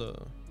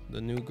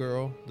new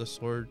girl, the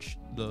sword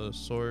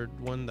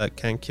one that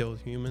can't kill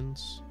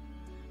humans.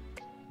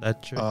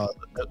 That chick.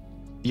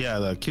 Yeah,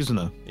 the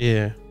Kizuna.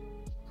 Yeah.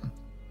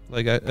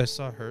 Like I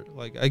saw her,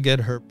 like I get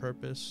her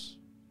purpose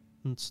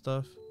and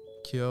stuff.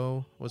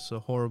 Kyo was a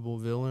horrible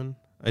villain.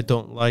 I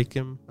don't like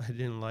him. I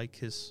didn't like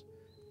his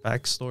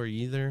backstory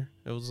either.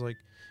 It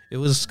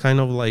was kind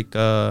of like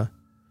Mushiko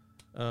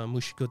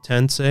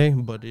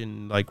Tensei, but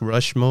in like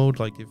rush mode,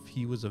 like if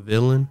he was a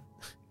villain.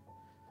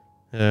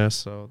 Yeah,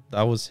 so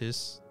that was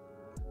his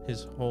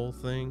whole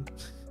thing.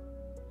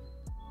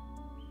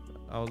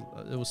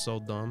 It was so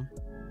dumb.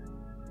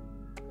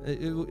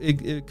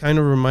 It kind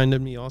of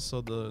reminded me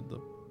also the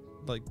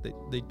like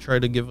they try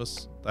to give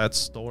us that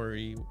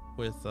story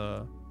with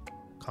your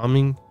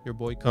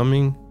boy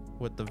Coming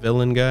with the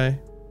villain guy.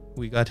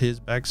 We got his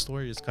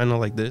backstory. It's kind of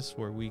like this,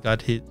 where we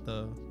got hit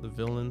the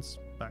villain's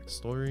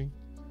backstory.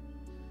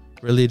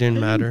 Really didn't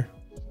matter.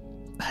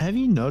 Have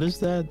you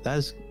noticed that?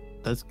 That's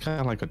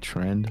kind of like a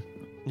trend.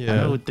 Yeah, I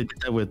know they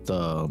did that with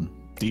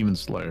Demon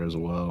Slayer as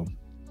well.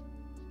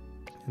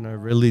 And I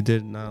really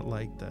did not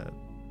like that.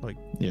 Like,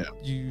 yeah,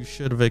 you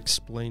should have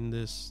explained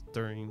this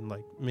during,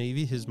 like,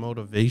 maybe his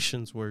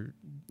motivations were,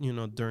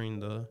 during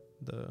the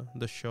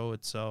show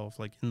itself,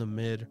 like in the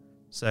mid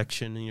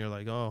section, and you're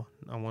like, oh,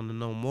 I want to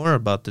know more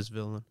about this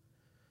villain.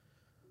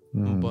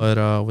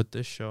 But with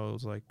this show, it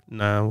was like,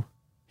 now,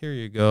 here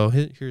you go.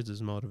 Here's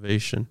his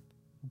motivation.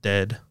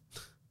 Dead.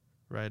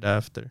 Right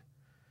after.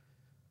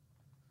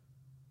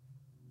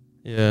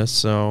 Yeah,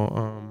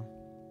 so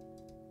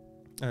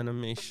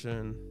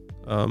animation,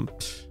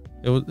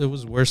 it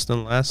was worse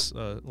than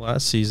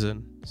last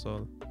season.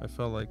 So I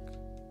felt like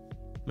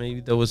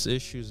maybe there was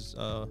issues,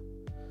 the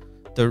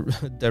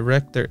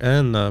director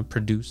and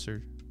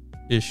producer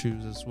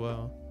issues as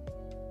well.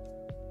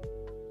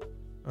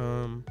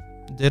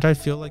 Did I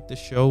feel like the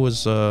show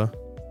was like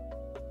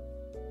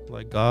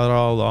god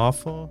all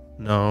awful?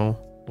 No.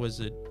 Was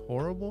it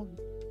horrible?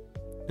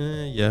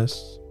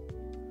 Yes.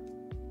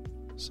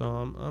 So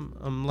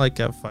I'm like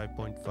at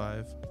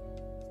 5.5.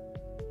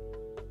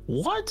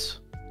 What?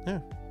 Yeah.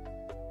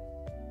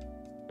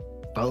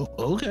 Oh,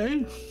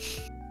 okay.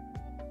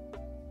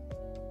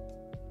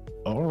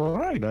 All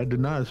right. I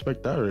did not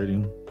expect that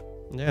rating.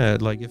 Yeah,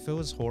 like if it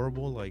was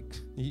horrible, like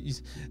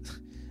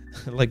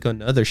like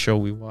another show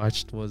we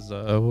watched was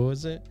what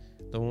was it?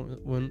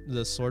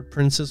 The Sword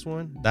Princess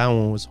one? That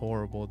one was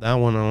horrible. That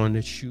one I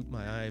wanted to shoot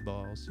my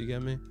eyeballs. You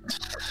get me?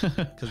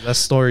 Because that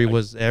story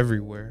was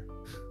everywhere.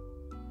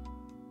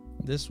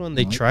 This one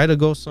they try to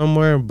go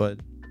somewhere, but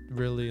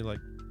really, like,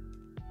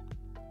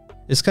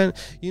 it's kind of,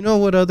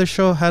 what other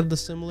show had the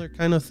similar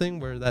kind of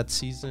thing where that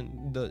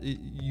season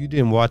you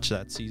didn't watch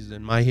that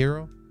season, My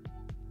Hero,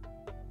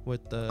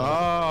 with the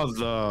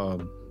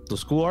the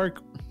school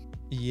arc.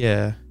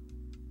 Yeah,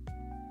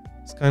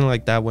 it's kind of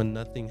like that when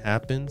nothing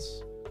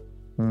happens.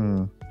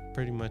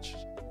 Pretty much,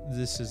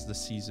 this is the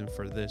season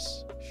for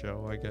this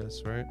show, I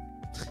guess, right?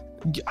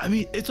 I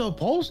mean, a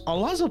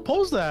lot's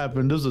supposed to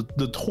happen. There's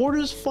the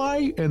tortoise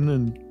fight and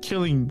then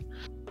killing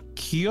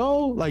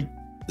Kyo. Like,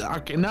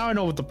 okay, now I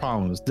know what the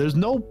problem is. There's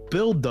no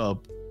build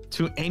up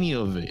to any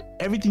of it.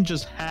 Everything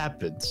just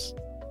happens.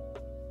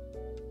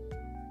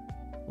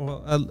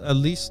 Well, at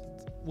least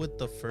with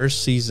the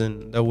first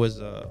season, there was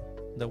a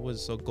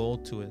goal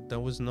to it. There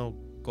was no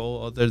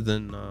goal other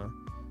than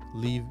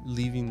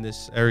leaving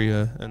this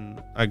area, and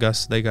I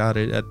guess they got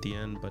it at the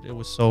end, but it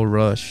was so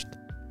rushed.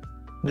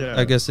 Yeah,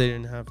 I guess they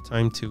didn't have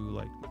time to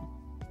like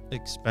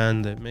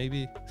expand it.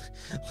 Maybe,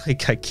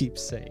 like I keep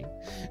saying,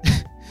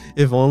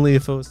 if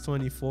it was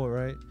 24,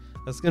 right?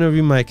 That's gonna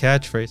be my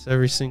catchphrase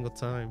every single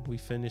time we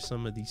finish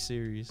some of these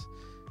series.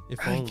 If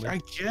only. I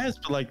guess,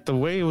 but like the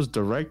way it was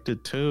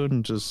directed too,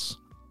 and just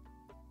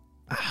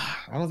I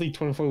don't think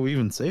 24 will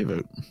even save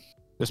it,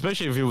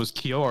 especially if it was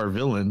Kyo our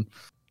villain.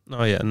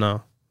 Oh yeah,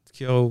 no,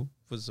 Kyo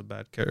was a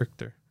bad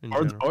character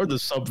or the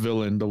sub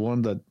villain, the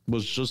one that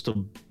was just a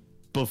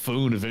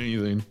buffoon, if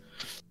anything.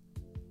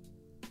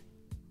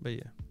 But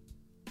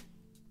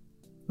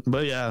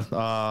yeah,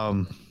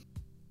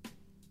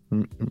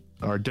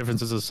 our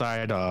differences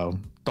aside,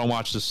 don't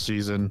watch this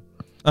season.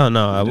 Oh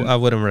no, I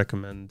wouldn't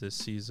recommend this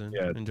season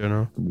in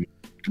general. We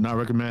do not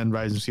recommend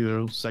Rising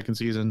Zero second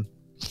season.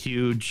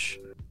 Huge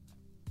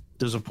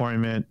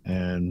disappointment,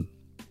 and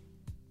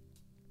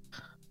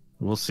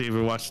we'll see if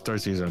we watch the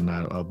third season or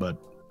not. But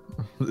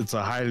It's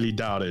a highly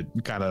doubted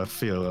kind of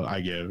feel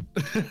I give.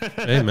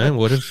 Hey man,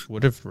 what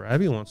if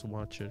Rabbi wants to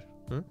watch it?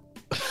 Huh?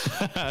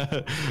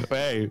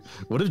 Hey,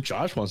 what if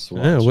Josh wants to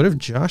watch? Yeah, what if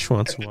Josh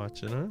wants to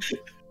watch it? Huh?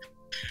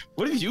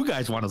 What if you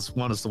guys want us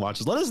to watch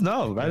this? Let us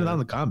know. Write it down in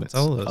the comments.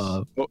 Tell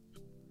us.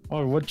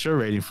 Or what's your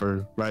rating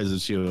for Rise of the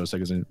Shield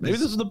second season? Maybe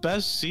this is the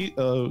best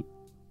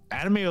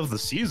anime of the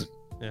season.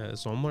 Yeah, is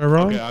somewhere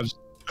wrong?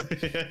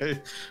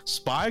 Okay,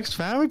 Spikes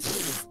family.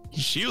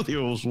 Shield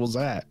Heroes was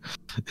that?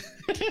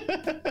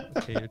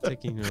 Okay, you're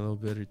taking a little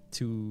bit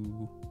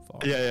too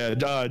far. Yeah.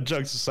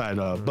 Jokes aside,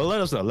 but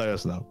let us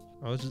know.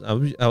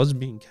 I was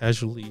being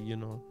casually,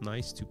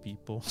 nice to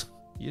people.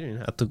 You didn't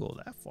have to go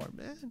that far,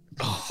 man.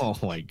 Oh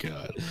my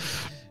god,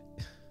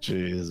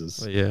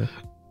 Jesus.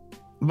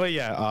 But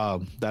yeah,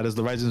 that is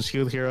the Rise of the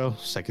Shield Hero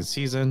second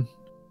season.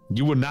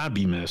 You will not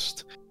be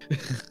missed.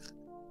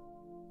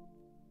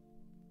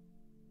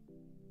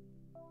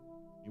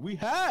 We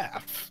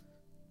have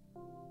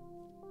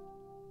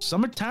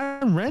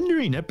Summertime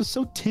Rendering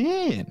episode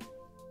 10.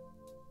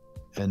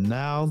 And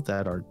now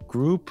that our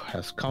group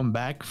has come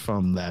back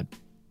from that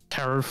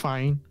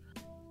terrifying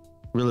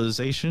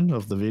realization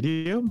of the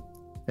video,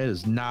 it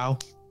is now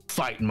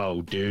fight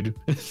mode, dude.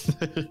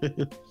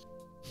 It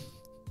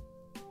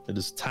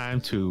is time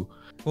to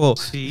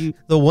see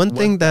the one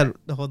thing that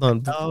hold on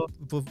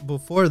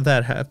before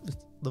that happened.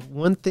 The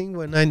one thing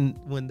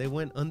when they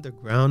went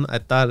underground, I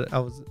thought I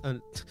was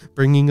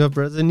bringing up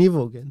Resident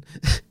Evil again.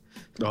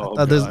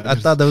 I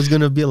thought there was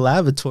gonna be a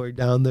lavatory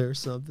down there or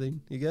something.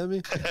 You get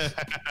me?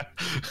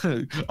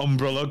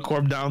 Umbrella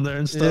Corp down there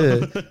and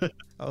stuff. Yeah.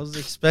 I was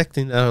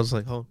expecting that. I was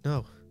like, oh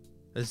no,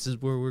 this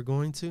is where we're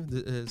going to.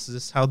 Is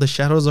this how the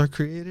shadows are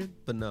created?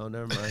 But no,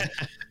 never mind.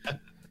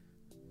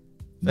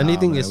 If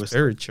anything, is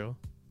spiritual.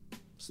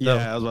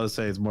 Yeah, I was about to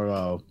say it's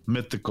more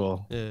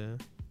mythical. Yeah.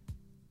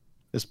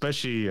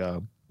 Especially,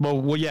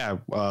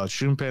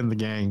 Shunpei and the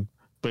gang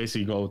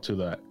basically go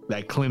to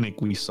that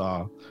clinic we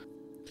saw.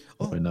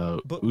 When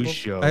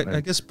Ushio.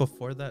 I guess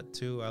before that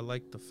too, I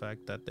like the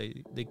fact that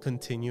they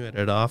continued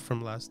it off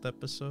from last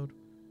episode,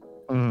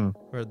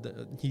 where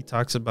he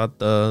talks about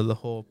the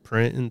whole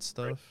print and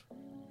stuff.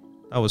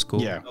 That was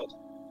cool. Yeah,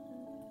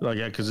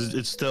 because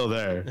it's still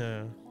there.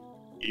 Yeah,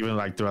 even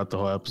like throughout the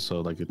whole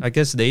episode. I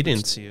guess they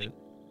didn't see it,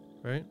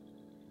 right?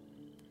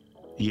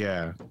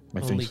 Yeah,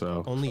 I think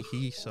so. Only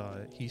he saw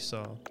it. He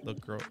saw the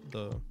girl.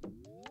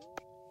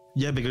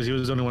 Yeah, because he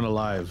was the only one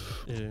alive.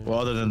 Yeah. Well,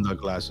 other than the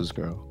glasses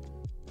girl.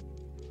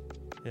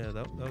 Yeah,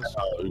 that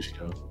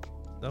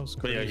was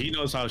But crazy. yeah, he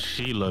knows how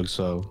she looks,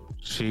 so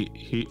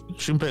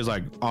Shunpei's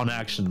like on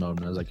action mode.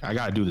 And I was like, I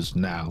gotta do this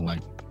now,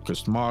 like,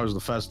 because tomorrow's the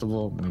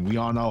festival, and we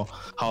all know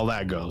how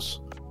that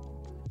goes.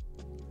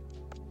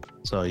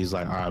 So he's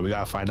like, all right, we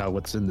gotta find out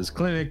what's in this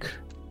clinic.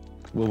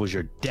 What was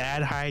your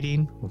dad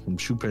hiding from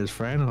Shunpei's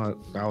friend? I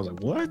was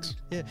like, what?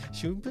 Yeah,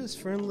 Shunpei's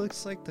friend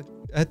looks like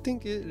I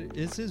think it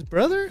is his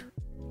brother.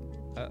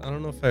 I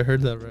don't know if I heard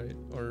that right,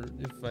 or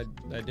if I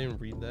didn't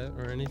read that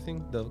or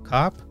anything. The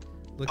cop.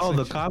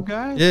 The cop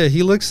guy? Yeah,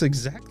 he looks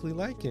exactly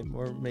like him,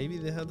 or maybe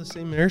they have the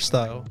same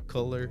hairstyle,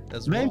 color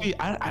as well. Maybe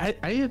I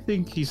didn't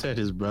think he said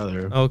his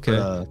brother.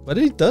 Okay, but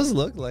he does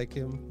look like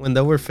him when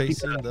they were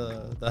facing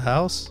the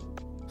house.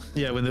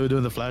 Yeah, when they were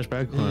doing the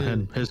flashback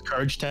and his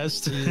courage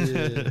test.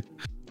 Yeah. I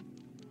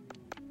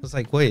was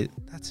like, wait,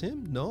 that's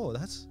him? No,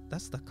 that's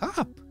the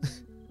cop.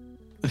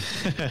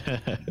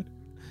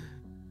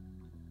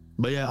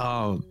 But yeah,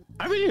 I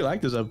really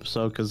like this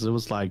episode because it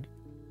was like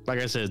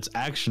I said, it's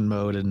action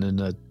mode, and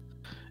then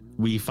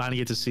we finally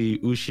get to see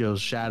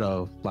Ushio's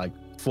shadow like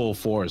full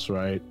force,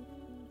 right?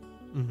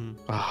 Mm-hmm.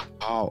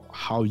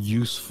 How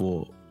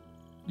useful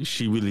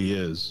she really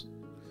is.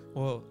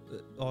 Well,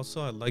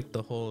 also I like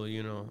the whole,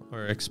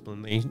 our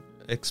explanation,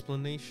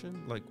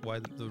 like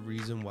the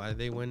reason why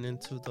they went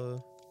into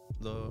the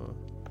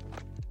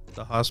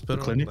hospital.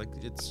 The clinic? Like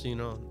it's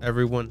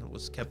everyone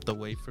was kept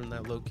away from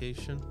that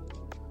location.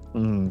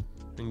 Mm.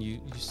 And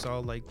you saw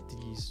like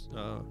these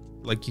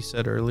like you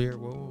said earlier,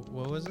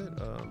 what was it?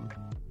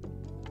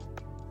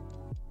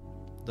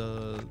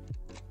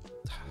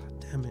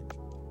 Damn it.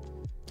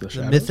 The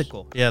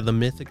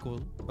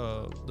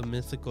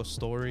mythical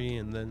story,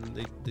 and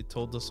then they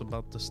told us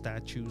about the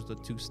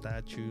two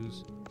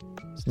statues,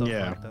 stuff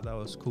like that. That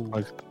was cool.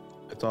 Like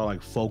it's all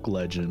like folk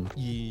legend,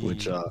 yeah.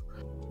 Which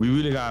we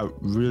really got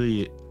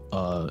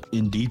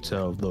in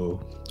detail though.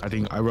 I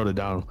think I wrote it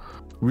down.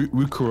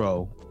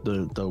 Rikuro,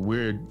 the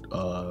weird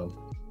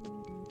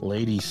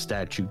lady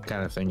statue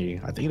kind of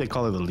thingy. I think they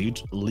call it the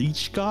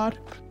leech god.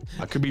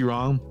 I could be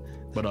wrong,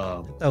 but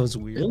that was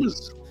weird.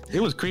 It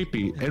was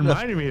creepy. It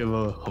reminded me of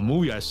a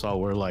movie I saw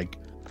where like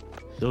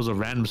there was a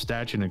random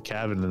statue in a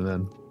cabin, and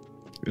then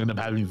you end up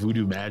having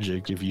voodoo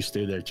magic if you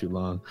stay there too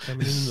long. I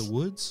mean, in the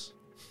woods.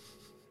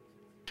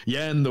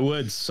 Yeah, in the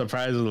woods,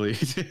 surprisingly.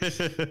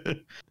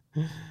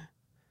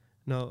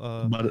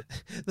 No, but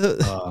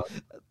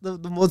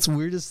the most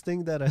weirdest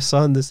thing that I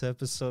saw in this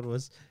episode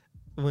was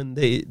when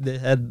they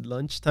had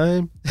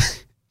lunchtime.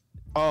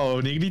 Oh,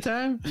 Niggity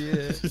time?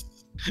 Yeah.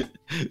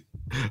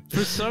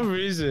 For some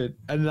reason,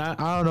 and I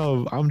don't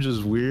know, I'm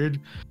just weird.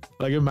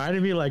 Like it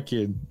reminded me like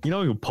in in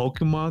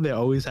Pokemon, they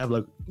always have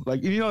like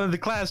in the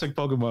classic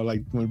Pokemon,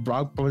 like when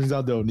Brock brings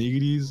out the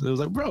onigiris, it was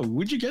like, bro,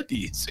 where'd you get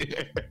these?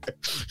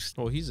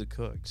 Well, he's a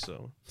cook,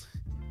 so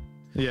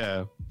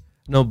Yeah.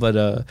 no,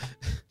 but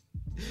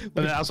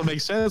But it also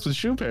makes sense with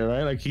Shunpei,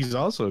 right? Like he's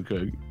also a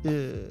cook.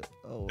 yeah.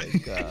 Oh my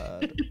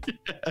god.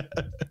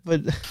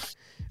 But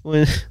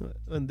when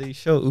they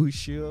show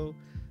Ushio,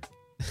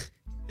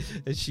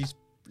 and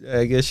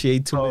I guess she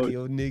ate too many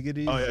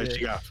onigiris. Oh yeah,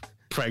 she got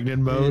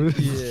pregnant mode.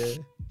 Yeah.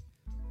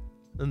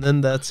 And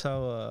then that's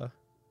how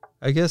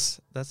I guess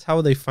that's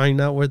how they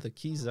find out where the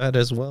key's at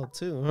as well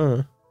too,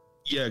 huh?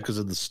 Yeah, because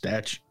of the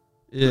statue.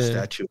 Yeah. The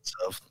statue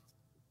itself.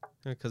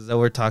 Because they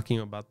were talking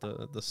about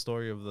the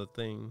story of the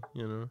thing,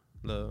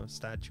 the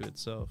statue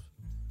itself.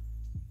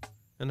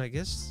 And I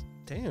guess,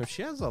 damn,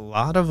 she has a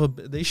lot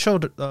of. They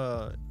showed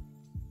a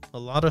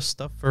lot of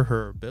stuff for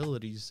her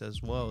abilities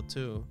as well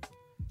too.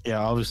 Yeah,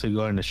 obviously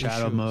going to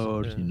shadow Issues,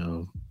 mode.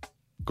 yeah.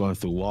 Going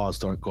through walls,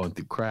 going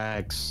through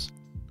cracks.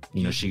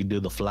 She can do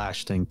the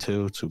flash thing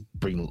too to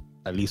bring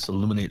at least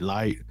illuminate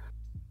light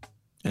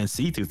and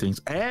see through things.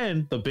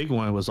 And the big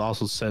one was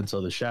also sense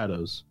of the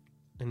shadows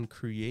and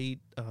create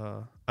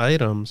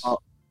items. Oh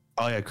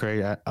yeah,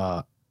 create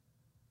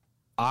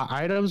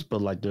items,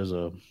 but like there's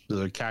a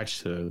catch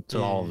to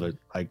all of it.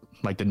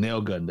 Like the nail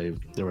gun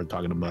they were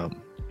talking about.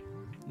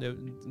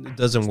 It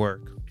doesn't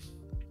work.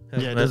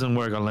 Yeah, it doesn't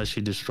work unless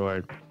you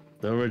destroyed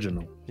the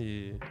original.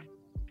 Yeah.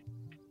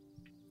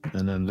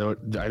 And then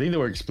I think they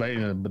were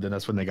explaining it, but then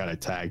that's when they got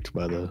attacked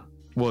by they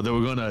were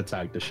going to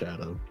attack the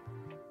shadow.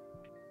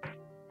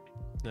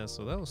 Yeah,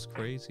 so that was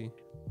crazy.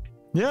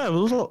 Yeah, it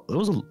was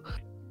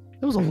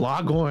a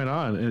lot going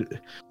on.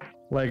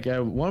 Like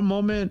at one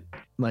moment,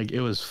 like it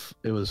was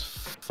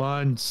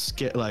fun,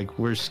 like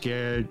we're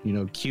scared,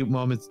 cute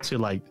moments to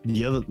like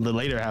the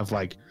later half,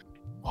 like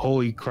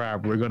holy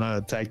crap, we're gonna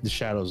attack the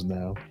shadows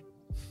now.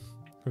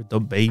 Or the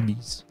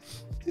babies.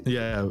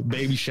 Yeah,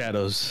 baby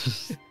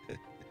shadows.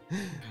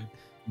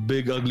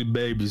 Big ugly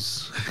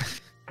babies.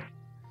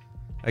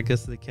 I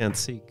guess they can't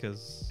see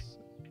because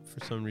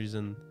for some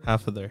reason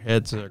half of their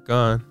heads are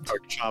gone. Or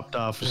chopped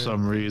off for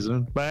some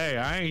reason. But hey,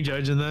 I ain't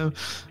judging them.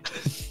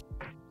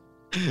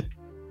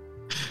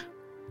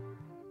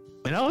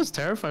 And I was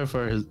terrified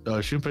for his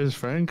Shunpei's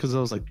friend because I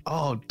was like,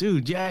 oh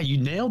dude, yeah, you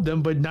nailed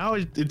them, but now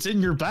it's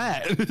in your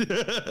bat.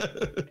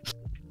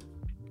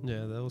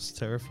 Yeah, that was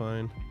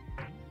terrifying.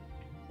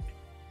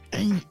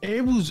 And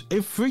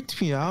it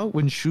freaked me out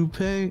when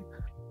Shunpei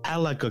had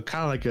like a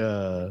kind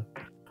of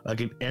like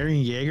an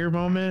Eren Yeager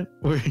moment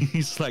where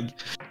he's like,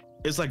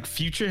 it's like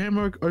future him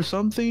or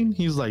something.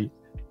 He's like,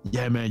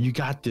 yeah, man, you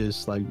got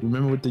this. Like,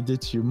 remember what they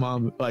did to your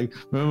mom? Like,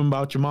 remember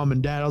about your mom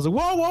and dad? I was like,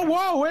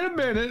 whoa, wait a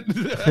minute.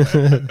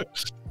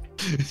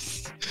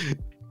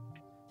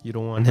 You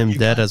don't want him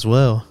dead as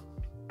well.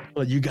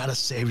 Like, you gotta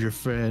save your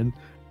friend.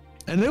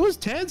 And it was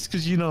tense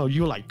because you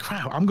were like,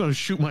 crap, I'm gonna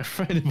shoot my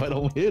friend if I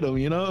don't hit him,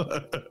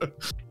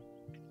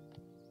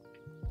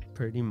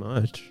 Pretty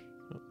much.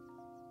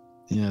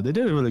 Yeah, they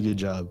did a really good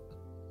job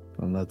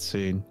on that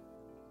scene.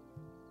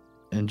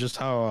 And just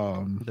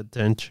how the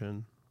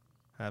tension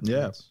happens.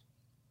 Yeah.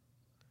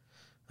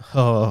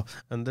 Oh,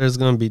 and there's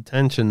gonna be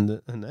tension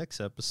the next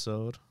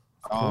episode.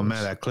 Oh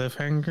man, that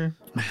cliffhanger.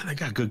 Man, they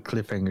got good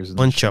cliffhangers in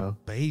Bunch this show.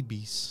 of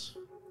babies.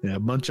 Yeah, a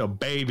bunch of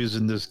babies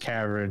in this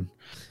cavern,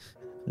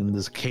 in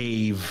this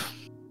cave.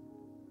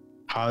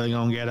 How are they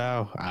gonna get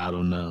out? I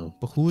don't know.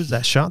 But who is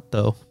that shot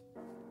though?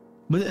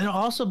 But it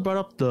also brought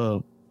up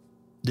the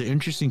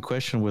interesting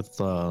question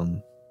with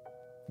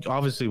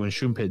obviously when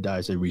Shunpei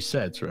dies, it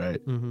resets,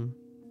 right? Mm-hmm.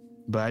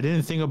 But I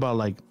didn't think about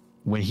like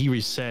when he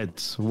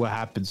resets, what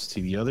happens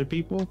to the other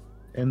people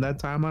in that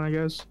timeline, I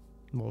guess.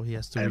 Well, he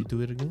has to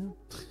redo it again.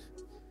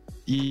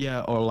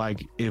 Yeah, or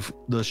like if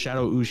the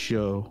Shadow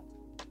Ushio,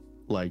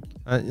 like,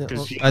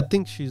 I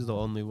think she's the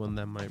only one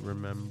that might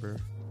remember.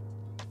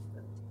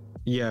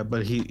 Yeah,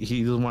 but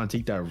he doesn't want to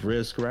take that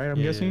risk, right?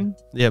 I'm guessing.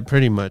 Yeah,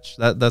 pretty much.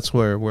 That's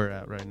where we're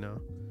at right now.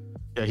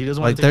 Yeah, he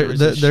doesn't like want to take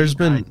the risk. there's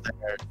been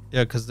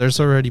because there's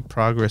already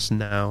progress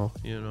now,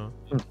 Yeah.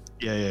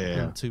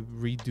 And to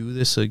redo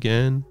this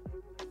again,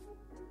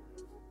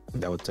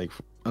 that would take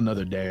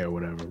another day or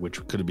whatever,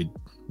 which could be,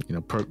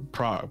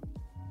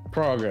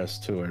 progress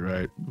to it,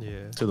 right?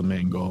 Yeah, to the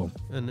main goal.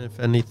 And if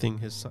anything,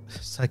 his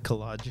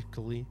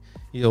psychologically,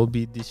 he'll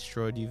be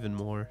destroyed even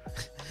more,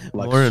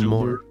 like more and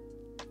more.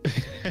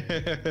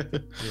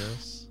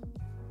 Yes.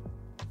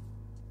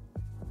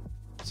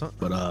 So,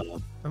 but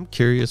I'm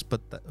curious,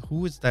 but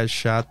who is that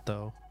shot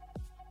though?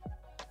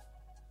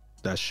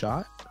 That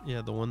shot?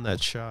 Yeah, the one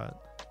that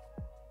shot.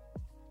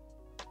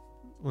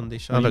 When they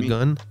shot a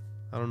gun,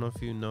 I don't know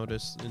if you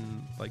noticed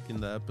in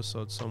the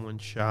episode, someone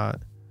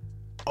shot.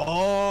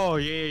 Oh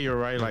yeah, you're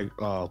right. Like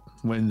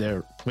when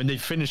they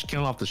finished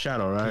killing off the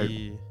shadow, right?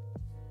 Yeah.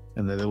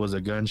 And then there was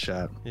a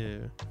gunshot. Yeah.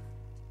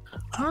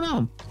 I don't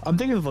know. I'm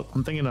thinking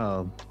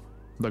of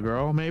the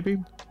girl, maybe,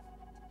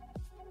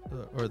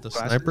 or the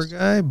sniper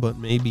guy, but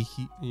maybe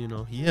he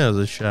has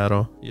a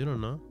shadow. You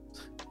don't know.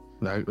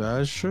 That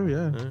is true.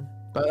 Yeah.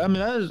 I mean,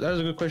 that is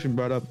a good question you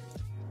brought up.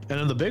 And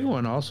then the big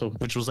one also,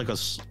 which was it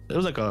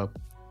was like a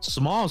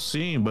small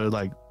scene, but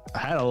like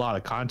had a lot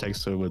of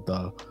context to it with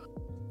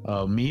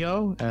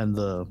Mio and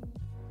the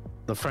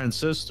friend's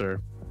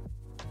sister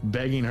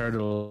begging her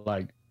to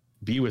like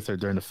be with her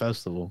during the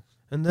festival.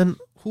 And then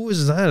who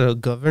is that? A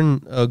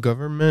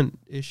government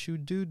issue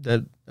dude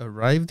that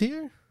arrived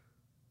here?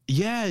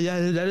 Yeah,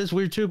 that is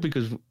weird too,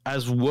 because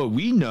as what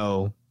we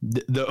know,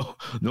 the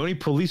only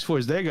police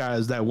force they got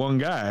is that one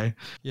guy.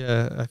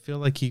 Yeah, I feel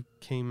like he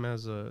came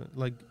as I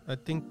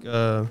think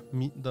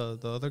the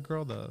other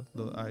girl, the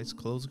eyes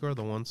closed girl,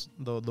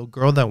 the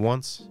girl that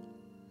wants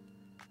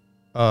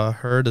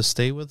her to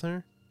stay with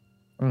her.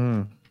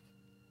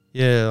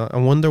 Yeah, I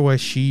wonder why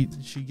she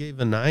gave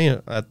an eye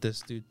at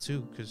this dude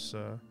too, because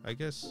I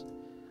guess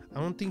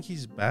I don't think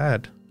he's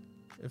bad.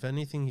 If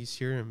anything, he's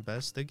here to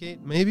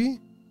investigate, maybe.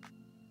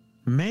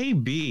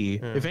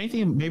 Yeah. If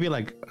anything, maybe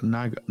like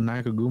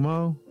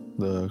Nakagumo,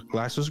 the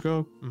glasses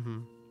girl,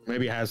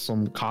 maybe has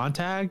some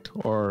contact,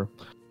 or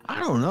I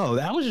don't know.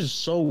 That was just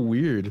so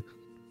weird.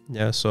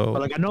 Yeah. So,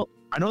 but like I know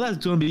that's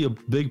going to be a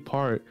big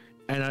part,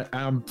 and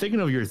I'm thinking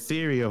of your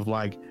theory of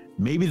like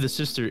maybe the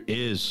sister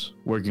is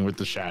working with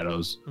the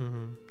shadows.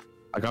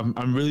 Like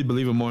I'm really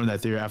believing more in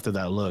that theory after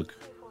that look.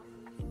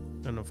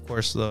 And of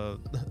course the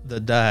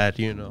dad,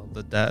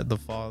 the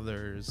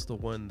father is the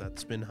one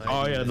that's been hiding.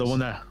 Oh yeah, the one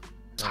that.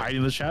 Hiding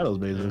in the shadows,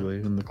 basically,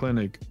 in the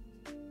clinic,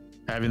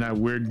 having that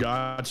weird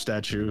god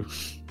statue.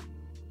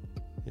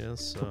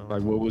 Yes.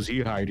 Like, what was he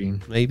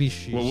hiding? Maybe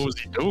she. What was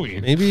he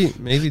doing?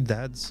 Maybe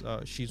dad's.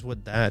 She's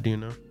with dad.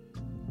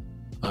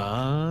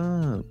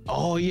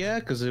 Oh yeah,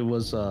 because it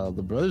was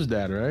the brother's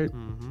dad, right?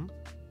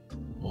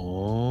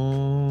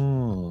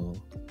 Oh.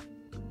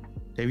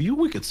 Hey, you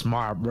wicked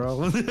smart,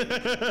 bro.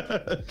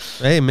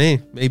 Hey,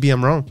 maybe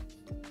I'm wrong.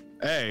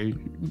 Hey,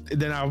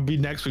 then I'll be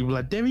next week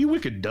like, damn, you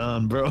wicked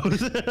dumb, bro.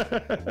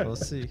 We'll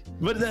see.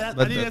 But I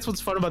think that's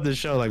what's fun about this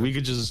show. Like, we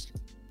could just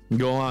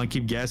go on and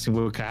keep guessing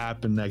what could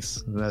happen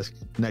next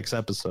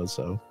episode.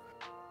 So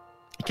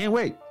I can't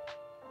wait.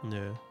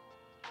 Yeah.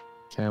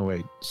 Can't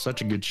wait.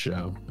 Such a good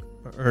show.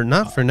 Or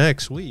not for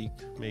next week.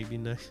 Maybe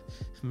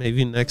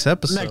next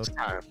episode.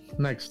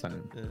 Next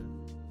time. Yeah.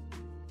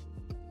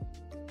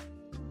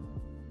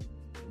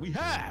 We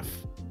have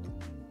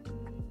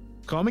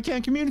Komi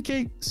Can't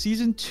Communicate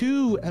Season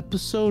 2,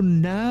 Episode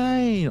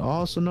 9,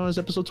 also known as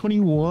Episode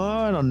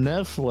 21 on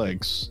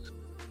Netflix.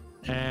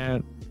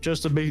 And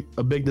just a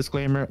big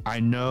disclaimer, I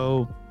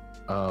know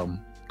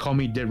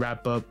Komi did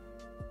wrap up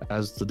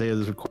as the day of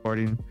this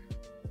recording.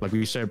 Like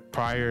we said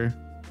prior,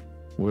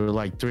 we're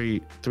like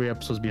three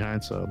episodes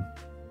behind, so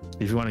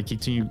if you want to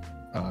continue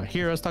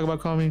hear us talk about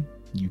Komi,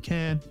 you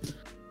can.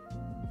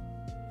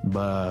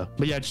 But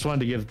yeah, I just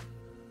wanted to give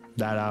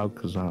that out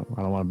because I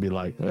don't want to be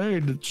like, hey,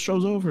 the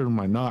show's over. I'm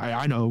like, no,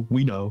 I know,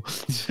 we know.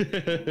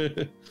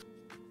 You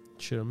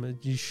should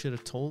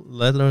have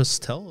let us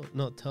tell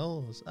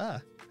us. How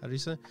do you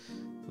say?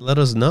 Let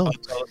us know.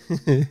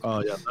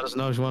 Oh yeah, let us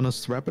know if you want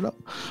us to wrap it up.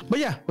 But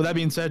yeah, with that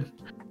being said,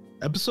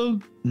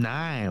 episode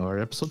 9 or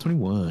episode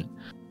 21,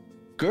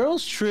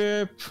 girls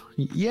trip,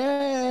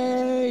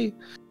 yay!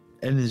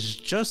 And it's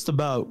just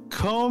about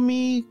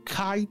Komi,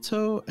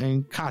 Kaito,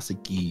 and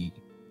Kaseki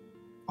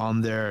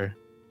on their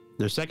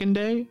second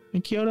day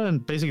in Kyoto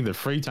and basically their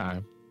free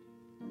time.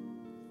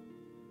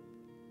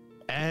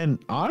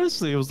 And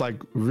honestly, it was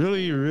like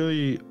really,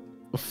 really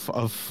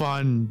a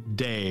fun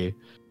day.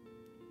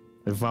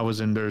 If I was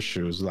in their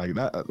shoes, like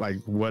that, like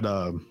what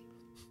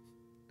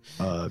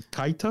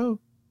Kaito,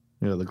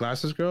 the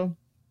glasses girl,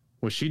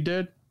 what she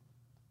did.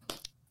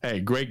 Hey,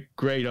 great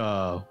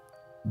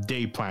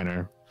day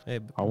planner. Hey,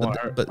 I want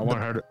her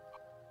to.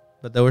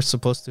 But they were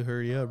supposed to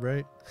hurry up,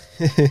 right?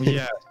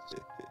 Yeah.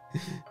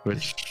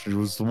 Which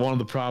was one of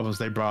the problems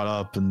they brought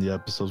up in the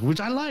episodes, which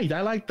I liked.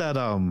 I like that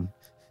all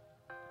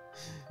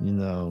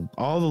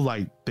the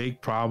like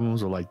big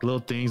problems or like little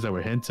things that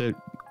were hinted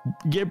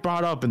get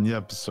brought up in the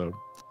episode.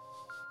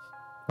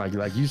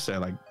 Like you said,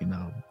 like,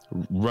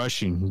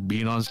 rushing,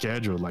 being on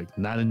schedule, like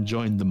not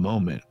enjoying the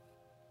moment.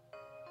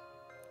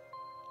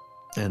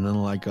 And then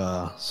like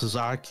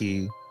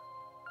Sasaki,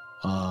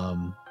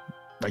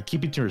 like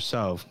keep it to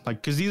herself,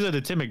 like, because these are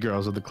the timid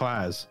girls of the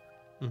class.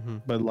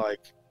 But like,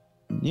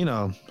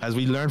 as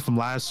we learned from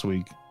last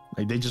week,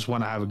 like they just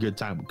want to have a good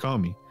time with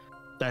Komi.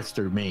 That's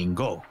their main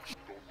goal.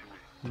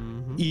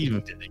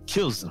 Even if it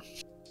kills them.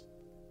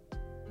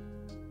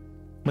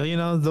 But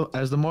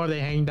as the more they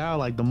hanged out,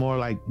 like the more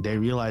like they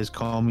realize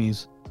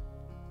Komi's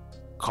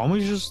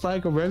just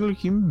like a regular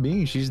human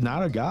being. She's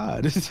not a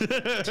god.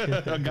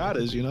 A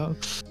goddess,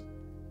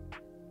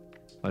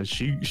 Like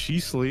she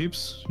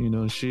sleeps,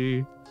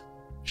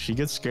 she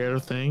gets scared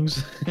of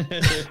things.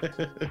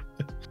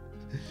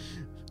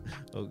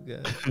 Oh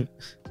god.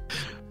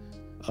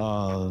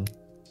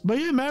 But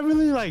yeah, man,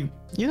 really like,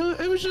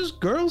 it was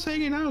just girls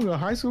hanging out,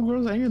 high school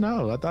girls hanging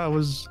out. I thought it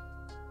was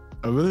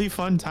a really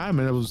fun time,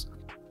 and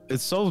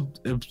it's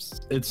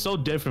so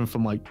different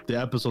from like the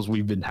episodes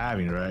we've been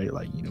having, right?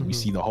 Like, you know, we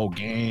see the whole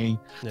gang.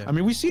 Yeah. I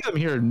mean, we see them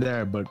here and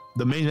there, but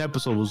the main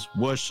episode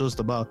was just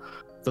about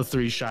the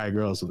three shy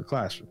girls of the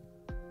classroom.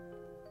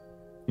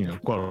 You know,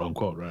 quote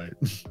unquote, right?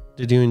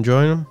 Did you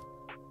enjoy them?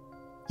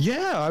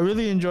 Yeah, I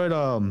really enjoyed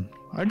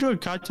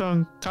Kaito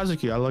and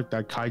Kazuki. I like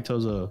that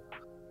Kaito's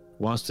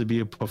wants to be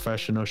a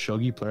professional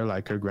shogi player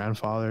like her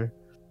grandfather,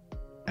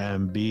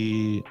 and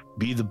be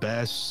the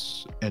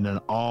best in an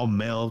all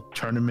male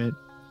tournament,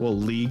 well,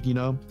 league, you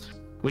know,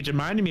 which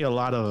reminded me a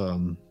lot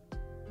of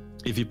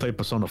if you play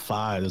Persona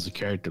 5, there's a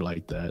character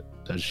like that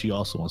she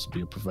also wants to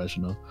be a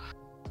professional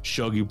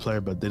shogi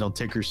player, but they don't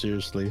take her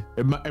seriously.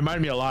 It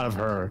reminded me a lot of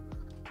her.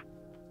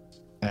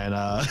 And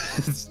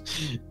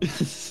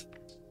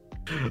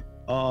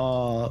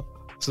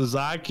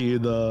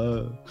Suzaki,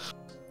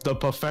 the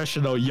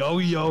professional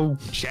yo-yo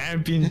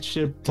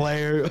championship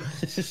player.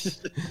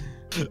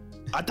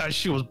 I thought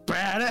she was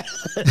bad.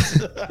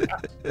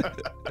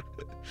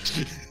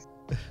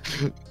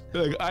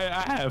 Like, I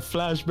had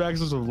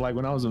flashbacks of like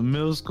when I was in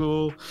middle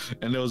school,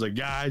 and there was a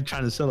guy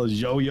trying to sell us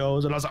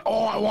yo-yos, and I was like,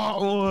 "Oh, I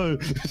want one."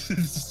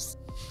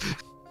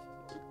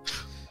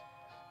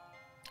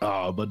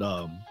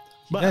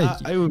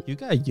 You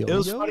got yo-yos? It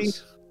was funny.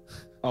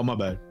 Oh, my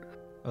bad.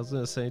 I was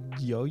gonna say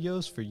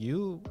yo-yos for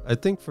you. I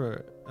think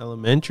for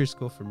elementary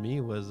school for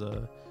me was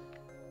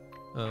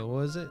what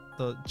was it?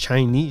 The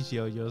Chinese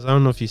yo-yos. I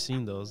don't know if you've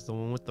seen those. The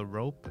one with the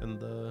rope and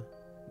the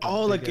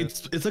like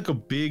it's like a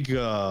big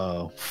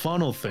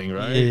funnel thing,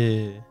 right?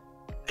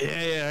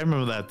 Yeah, I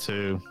remember that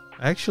too.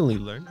 I actually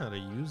learned how to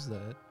use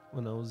that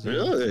when I was young.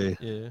 Really?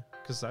 Yeah,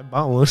 because I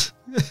bought one.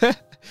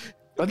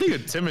 I think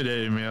it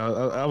intimidated me.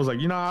 I was like,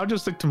 you know, I'll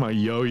just stick to my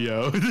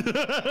yo-yo.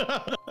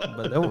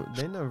 But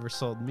they never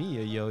sold me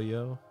a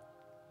yo-yo.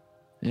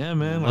 Yeah,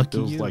 man. Like,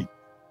 there was like,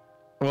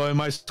 well, in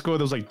my school,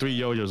 there was like 3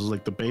 yo-yos. There was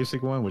like the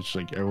basic one, which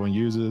like everyone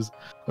uses.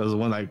 There's the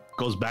one that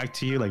goes back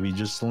to you, like you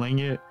just sling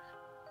it,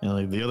 and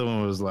like the other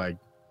one was like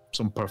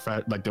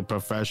the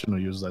professional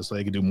users that, so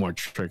they could do more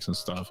tricks and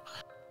stuff.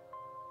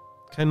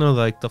 Kind of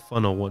like the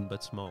funnel one,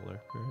 but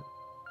smaller, right?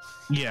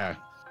 Yeah,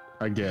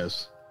 I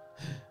guess.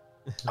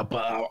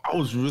 But I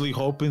was really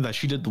hoping that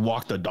she did the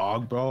walk the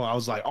dog, bro. I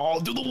was like, oh,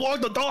 do the walk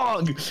the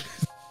dog.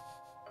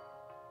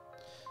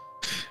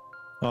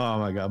 Oh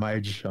my god, my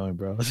age is showing,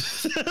 bro.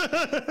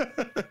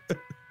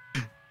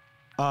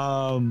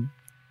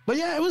 But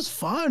yeah, it was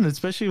fun,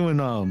 especially when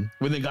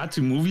they got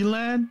to Movie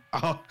Land.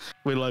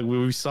 When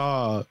we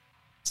saw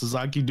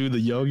Sasaki do the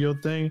yo-yo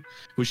thing,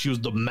 where she was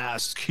the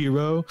masked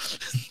hero.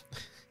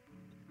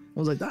 I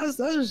was like,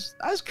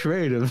 that's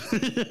creative.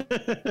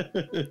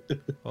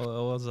 Well,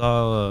 it was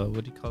all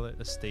what do you call it?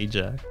 A stage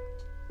act.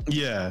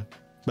 Yeah,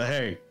 but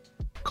hey,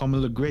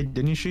 Komi looked great,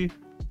 didn't she?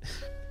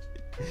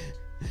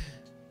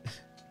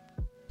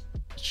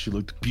 She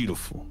looked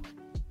beautiful,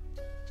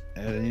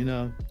 and you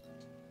know,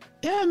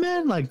 yeah,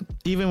 man. Like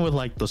even with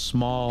like the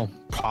small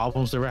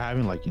problems they were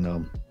having, like, you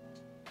know,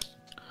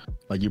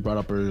 like you brought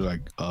up earlier,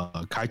 like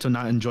Kaito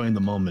not enjoying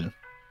the moment.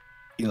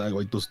 You know,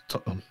 like those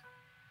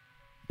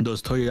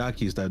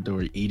teriyakis that they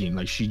were eating,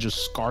 like she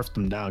just scarfed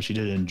them down. She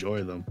didn't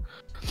enjoy them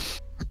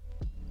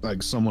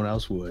like someone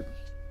else would,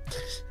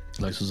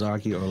 like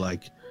Sasaki, or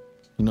like,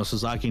 you know,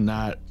 Sasaki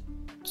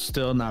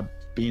still not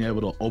being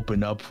able to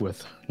open up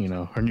with, you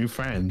know, her new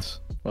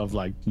friends of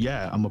like,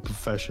 yeah, I'm a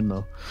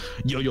professional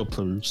yo-yo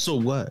player, so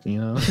what, you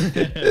know.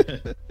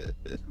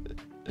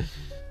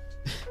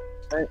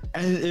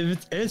 and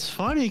it's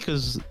funny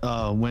because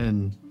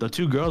when the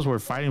 2 girls were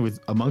fighting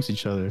amongst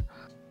each other,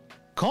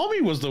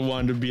 Komi was the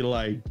one to be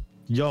like,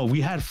 yo,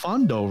 we had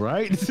fun though,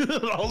 right?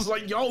 I was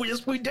like, yo,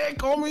 yes we did,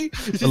 Komi.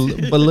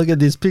 But look at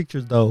these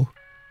pictures though.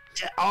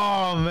 Yeah.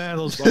 Oh man,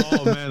 those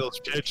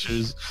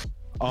pictures.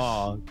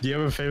 Oh, do you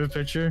have a favorite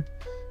picture?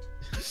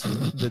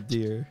 The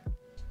deer.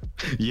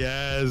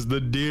 Yes, the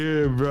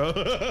deer, bro.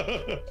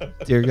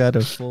 Deer got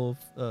a full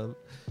what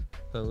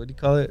do you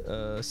call it?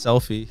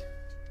 Selfie.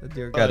 The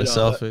deer got a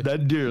selfie.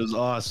 That deer is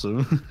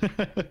awesome.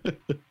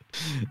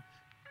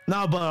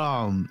 No, but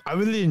I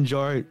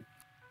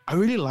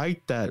really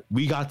liked that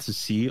we got to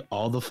see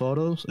all the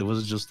photos. It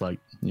wasn't just like,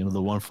 you know,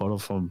 the one photo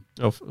from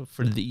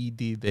for the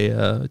ED.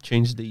 They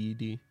changed the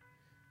ED.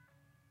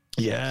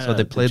 Yeah. So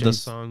they played the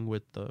song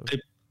with the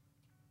with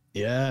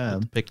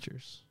the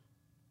pictures.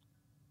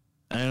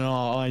 And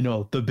I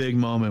know the big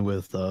moment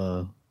with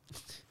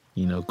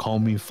you know,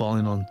 Komi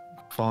falling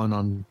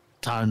on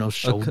Tano's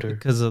shoulder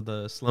because of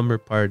the slumber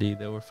party.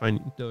 They were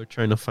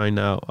trying to find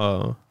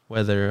out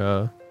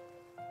whether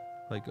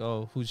like,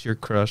 oh, who's your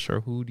crush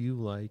or who do you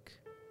like?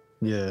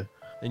 Yeah.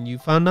 And you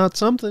found out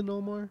something,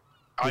 Omar?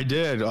 I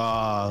did.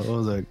 What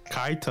was it?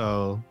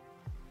 Kaito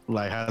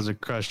like has a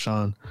crush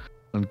on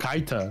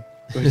Kaita.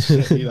 Which,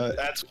 you know,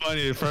 that's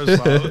funny first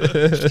of all.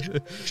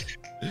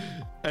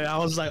 And I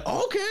was like,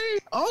 okay,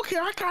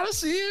 I kind of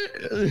see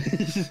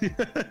it.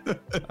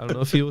 I don't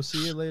know if you'll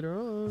see it later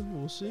on.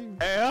 We'll see.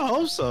 Hey, I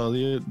hope so.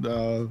 You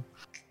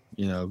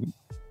know,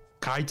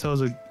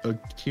 Kaito's a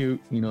cute,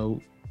 you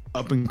know,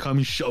 up and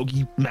coming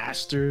shogi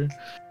master,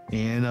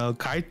 And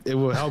it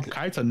will help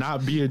Kaito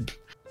not be a,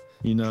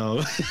 you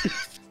know,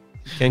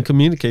 Can't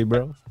communicate,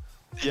 bro.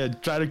 yeah,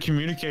 try to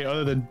communicate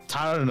other than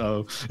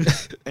Tarano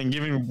and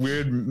giving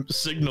weird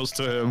signals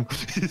to him.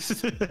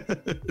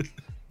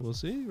 We'll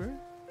see, right?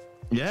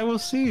 Yeah, we'll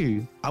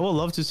see. I would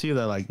love to see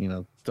that, like, you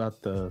know,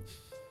 throughout the,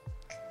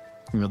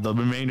 you know, the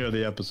remainder of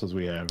the episodes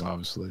we have,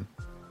 obviously.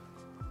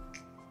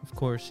 Of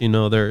course, you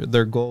know,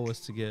 their goal was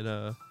to get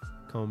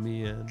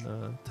Komi and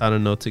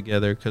Tadano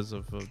together because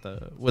of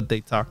what they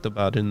talked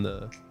about in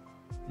the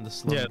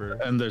slumber.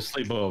 Yeah, and their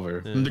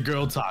sleepover, and the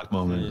girl talk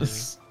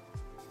moments.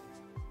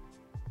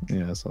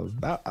 Yeah, so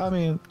that, I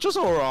mean, just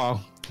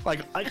overall,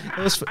 like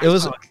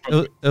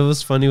it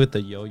was funny with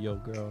the yo-yo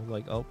girl.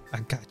 Like, oh,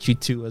 I got you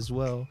too as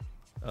well.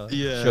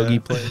 Yeah,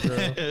 shogi player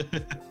girl.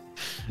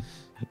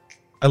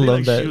 I love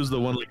like, that. She was the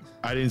one. Like,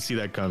 I didn't see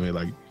that coming.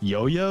 Like,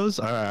 yo-yos.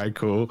 All right,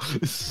 cool.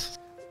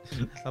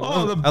 I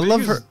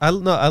love her. I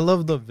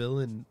love the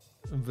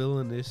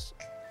villainous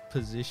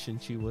position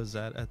she was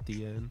at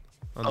the end.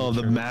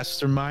 The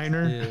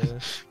masterminder. Yeah.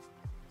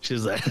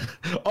 She's like,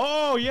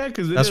 oh yeah,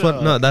 because that's what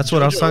I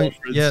was talking.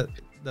 Yeah,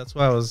 that's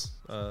why I was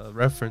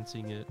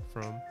referencing it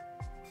from.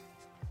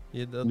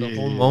 Yeah, the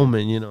whole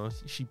moment, you know,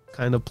 she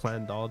kind of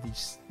planned all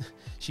these.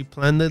 She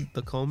planned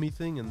the Komi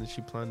thing, and then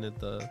she planned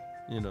the,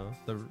 you know,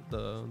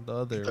 the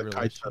other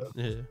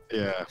relation.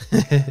 Yeah.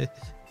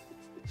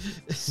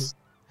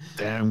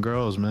 Damn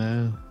girls,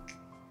 man.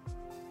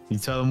 You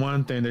tell them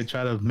one thing, they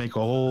try to make a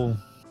whole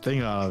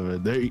thing out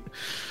of it.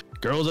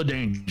 Girls are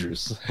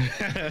dangerous.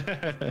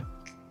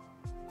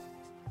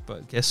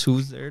 But guess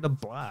who's there to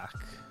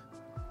block?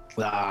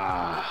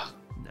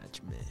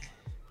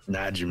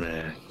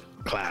 Najime.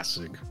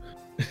 Classic.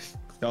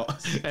 Oh,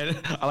 and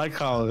I like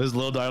how his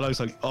little dialogue's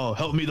like, "Oh,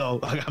 help me though!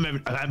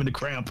 I'm having a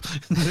cramp."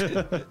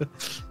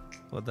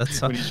 Well,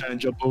 that's when he's trying to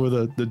jump over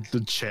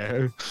the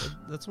chair.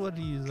 That's what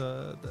he's.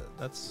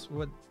 That's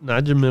what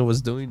Najime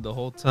was doing the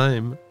whole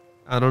time.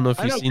 I don't know if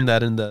you've seen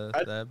that in the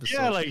episode.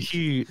 Yeah, like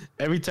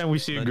every time we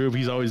see a group,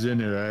 he's always in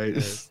there, right?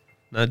 Yeah.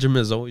 Najime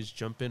is always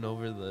jumping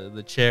over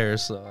the chair,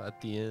 so at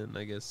the end,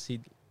 I guess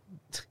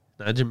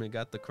Najime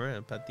got the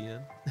cramp at the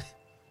end.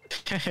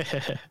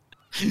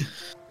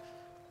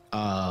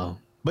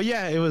 But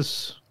yeah, it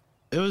was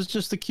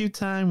just a cute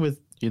time with,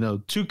 you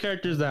know, two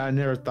characters that I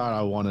never thought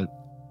I wanted,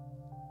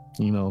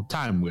 you know,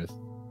 time with.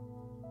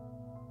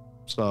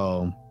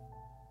 So,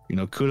 you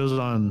know, kudos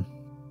on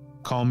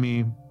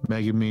Komi,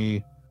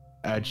 Megumi,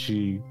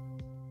 actually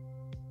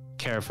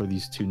care for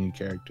these two new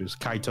characters,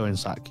 Kaito and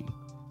Saki.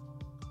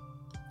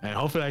 And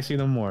hopefully I see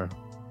them more.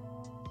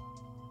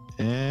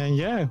 And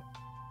yeah,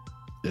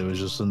 it was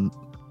just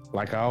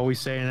like I always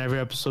say in every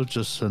episode,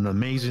 just an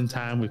amazing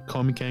time with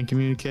Komi Can't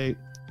Communicate.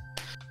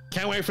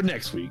 Can't wait for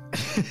next week.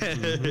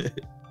 Mm-hmm.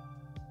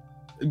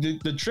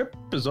 The trip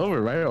is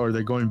over, right? Or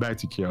they're going back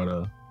to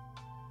Kyoto?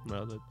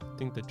 No, I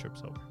think the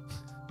trip's over.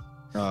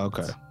 Oh,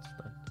 okay.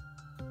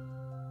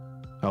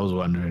 I was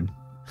wondering.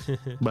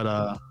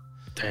 But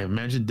damn,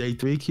 imagine day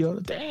 3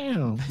 Kyoto.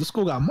 Damn, the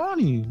school got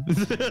money.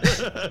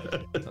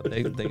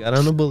 They got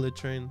on a bullet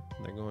train.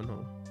 They're going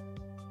home.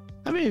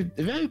 I mean,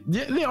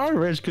 they are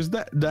rich because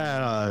that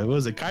what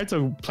was it?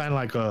 Kaito planned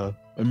like a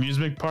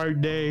amusement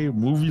park day,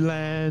 movie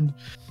land.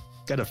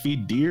 Got to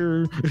feed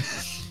deer.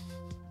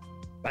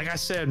 Like I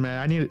said,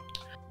 man,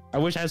 I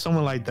wish I had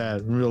someone like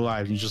that in real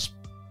life. You just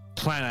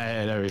plan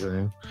ahead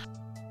everything.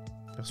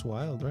 That's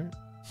wild, right?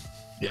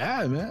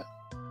 Yeah, man.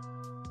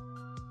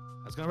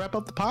 That's gonna wrap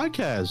up the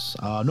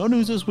podcast. No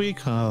news this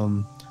week.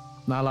 Not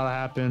a lot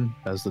happened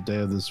as the day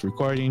of this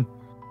recording.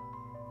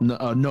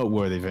 No,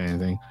 noteworthy if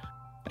anything.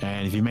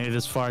 And if you made it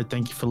this far,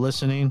 thank you for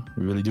listening.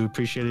 We really do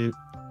appreciate it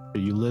for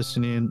you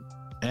listening.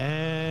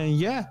 And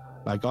yeah,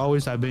 like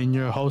always, I've been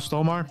your host,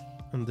 Omar.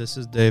 And this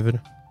is David.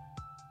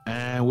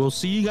 And we'll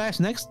see you guys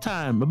next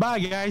time. Bye-bye,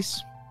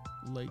 guys.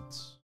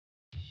 Lates.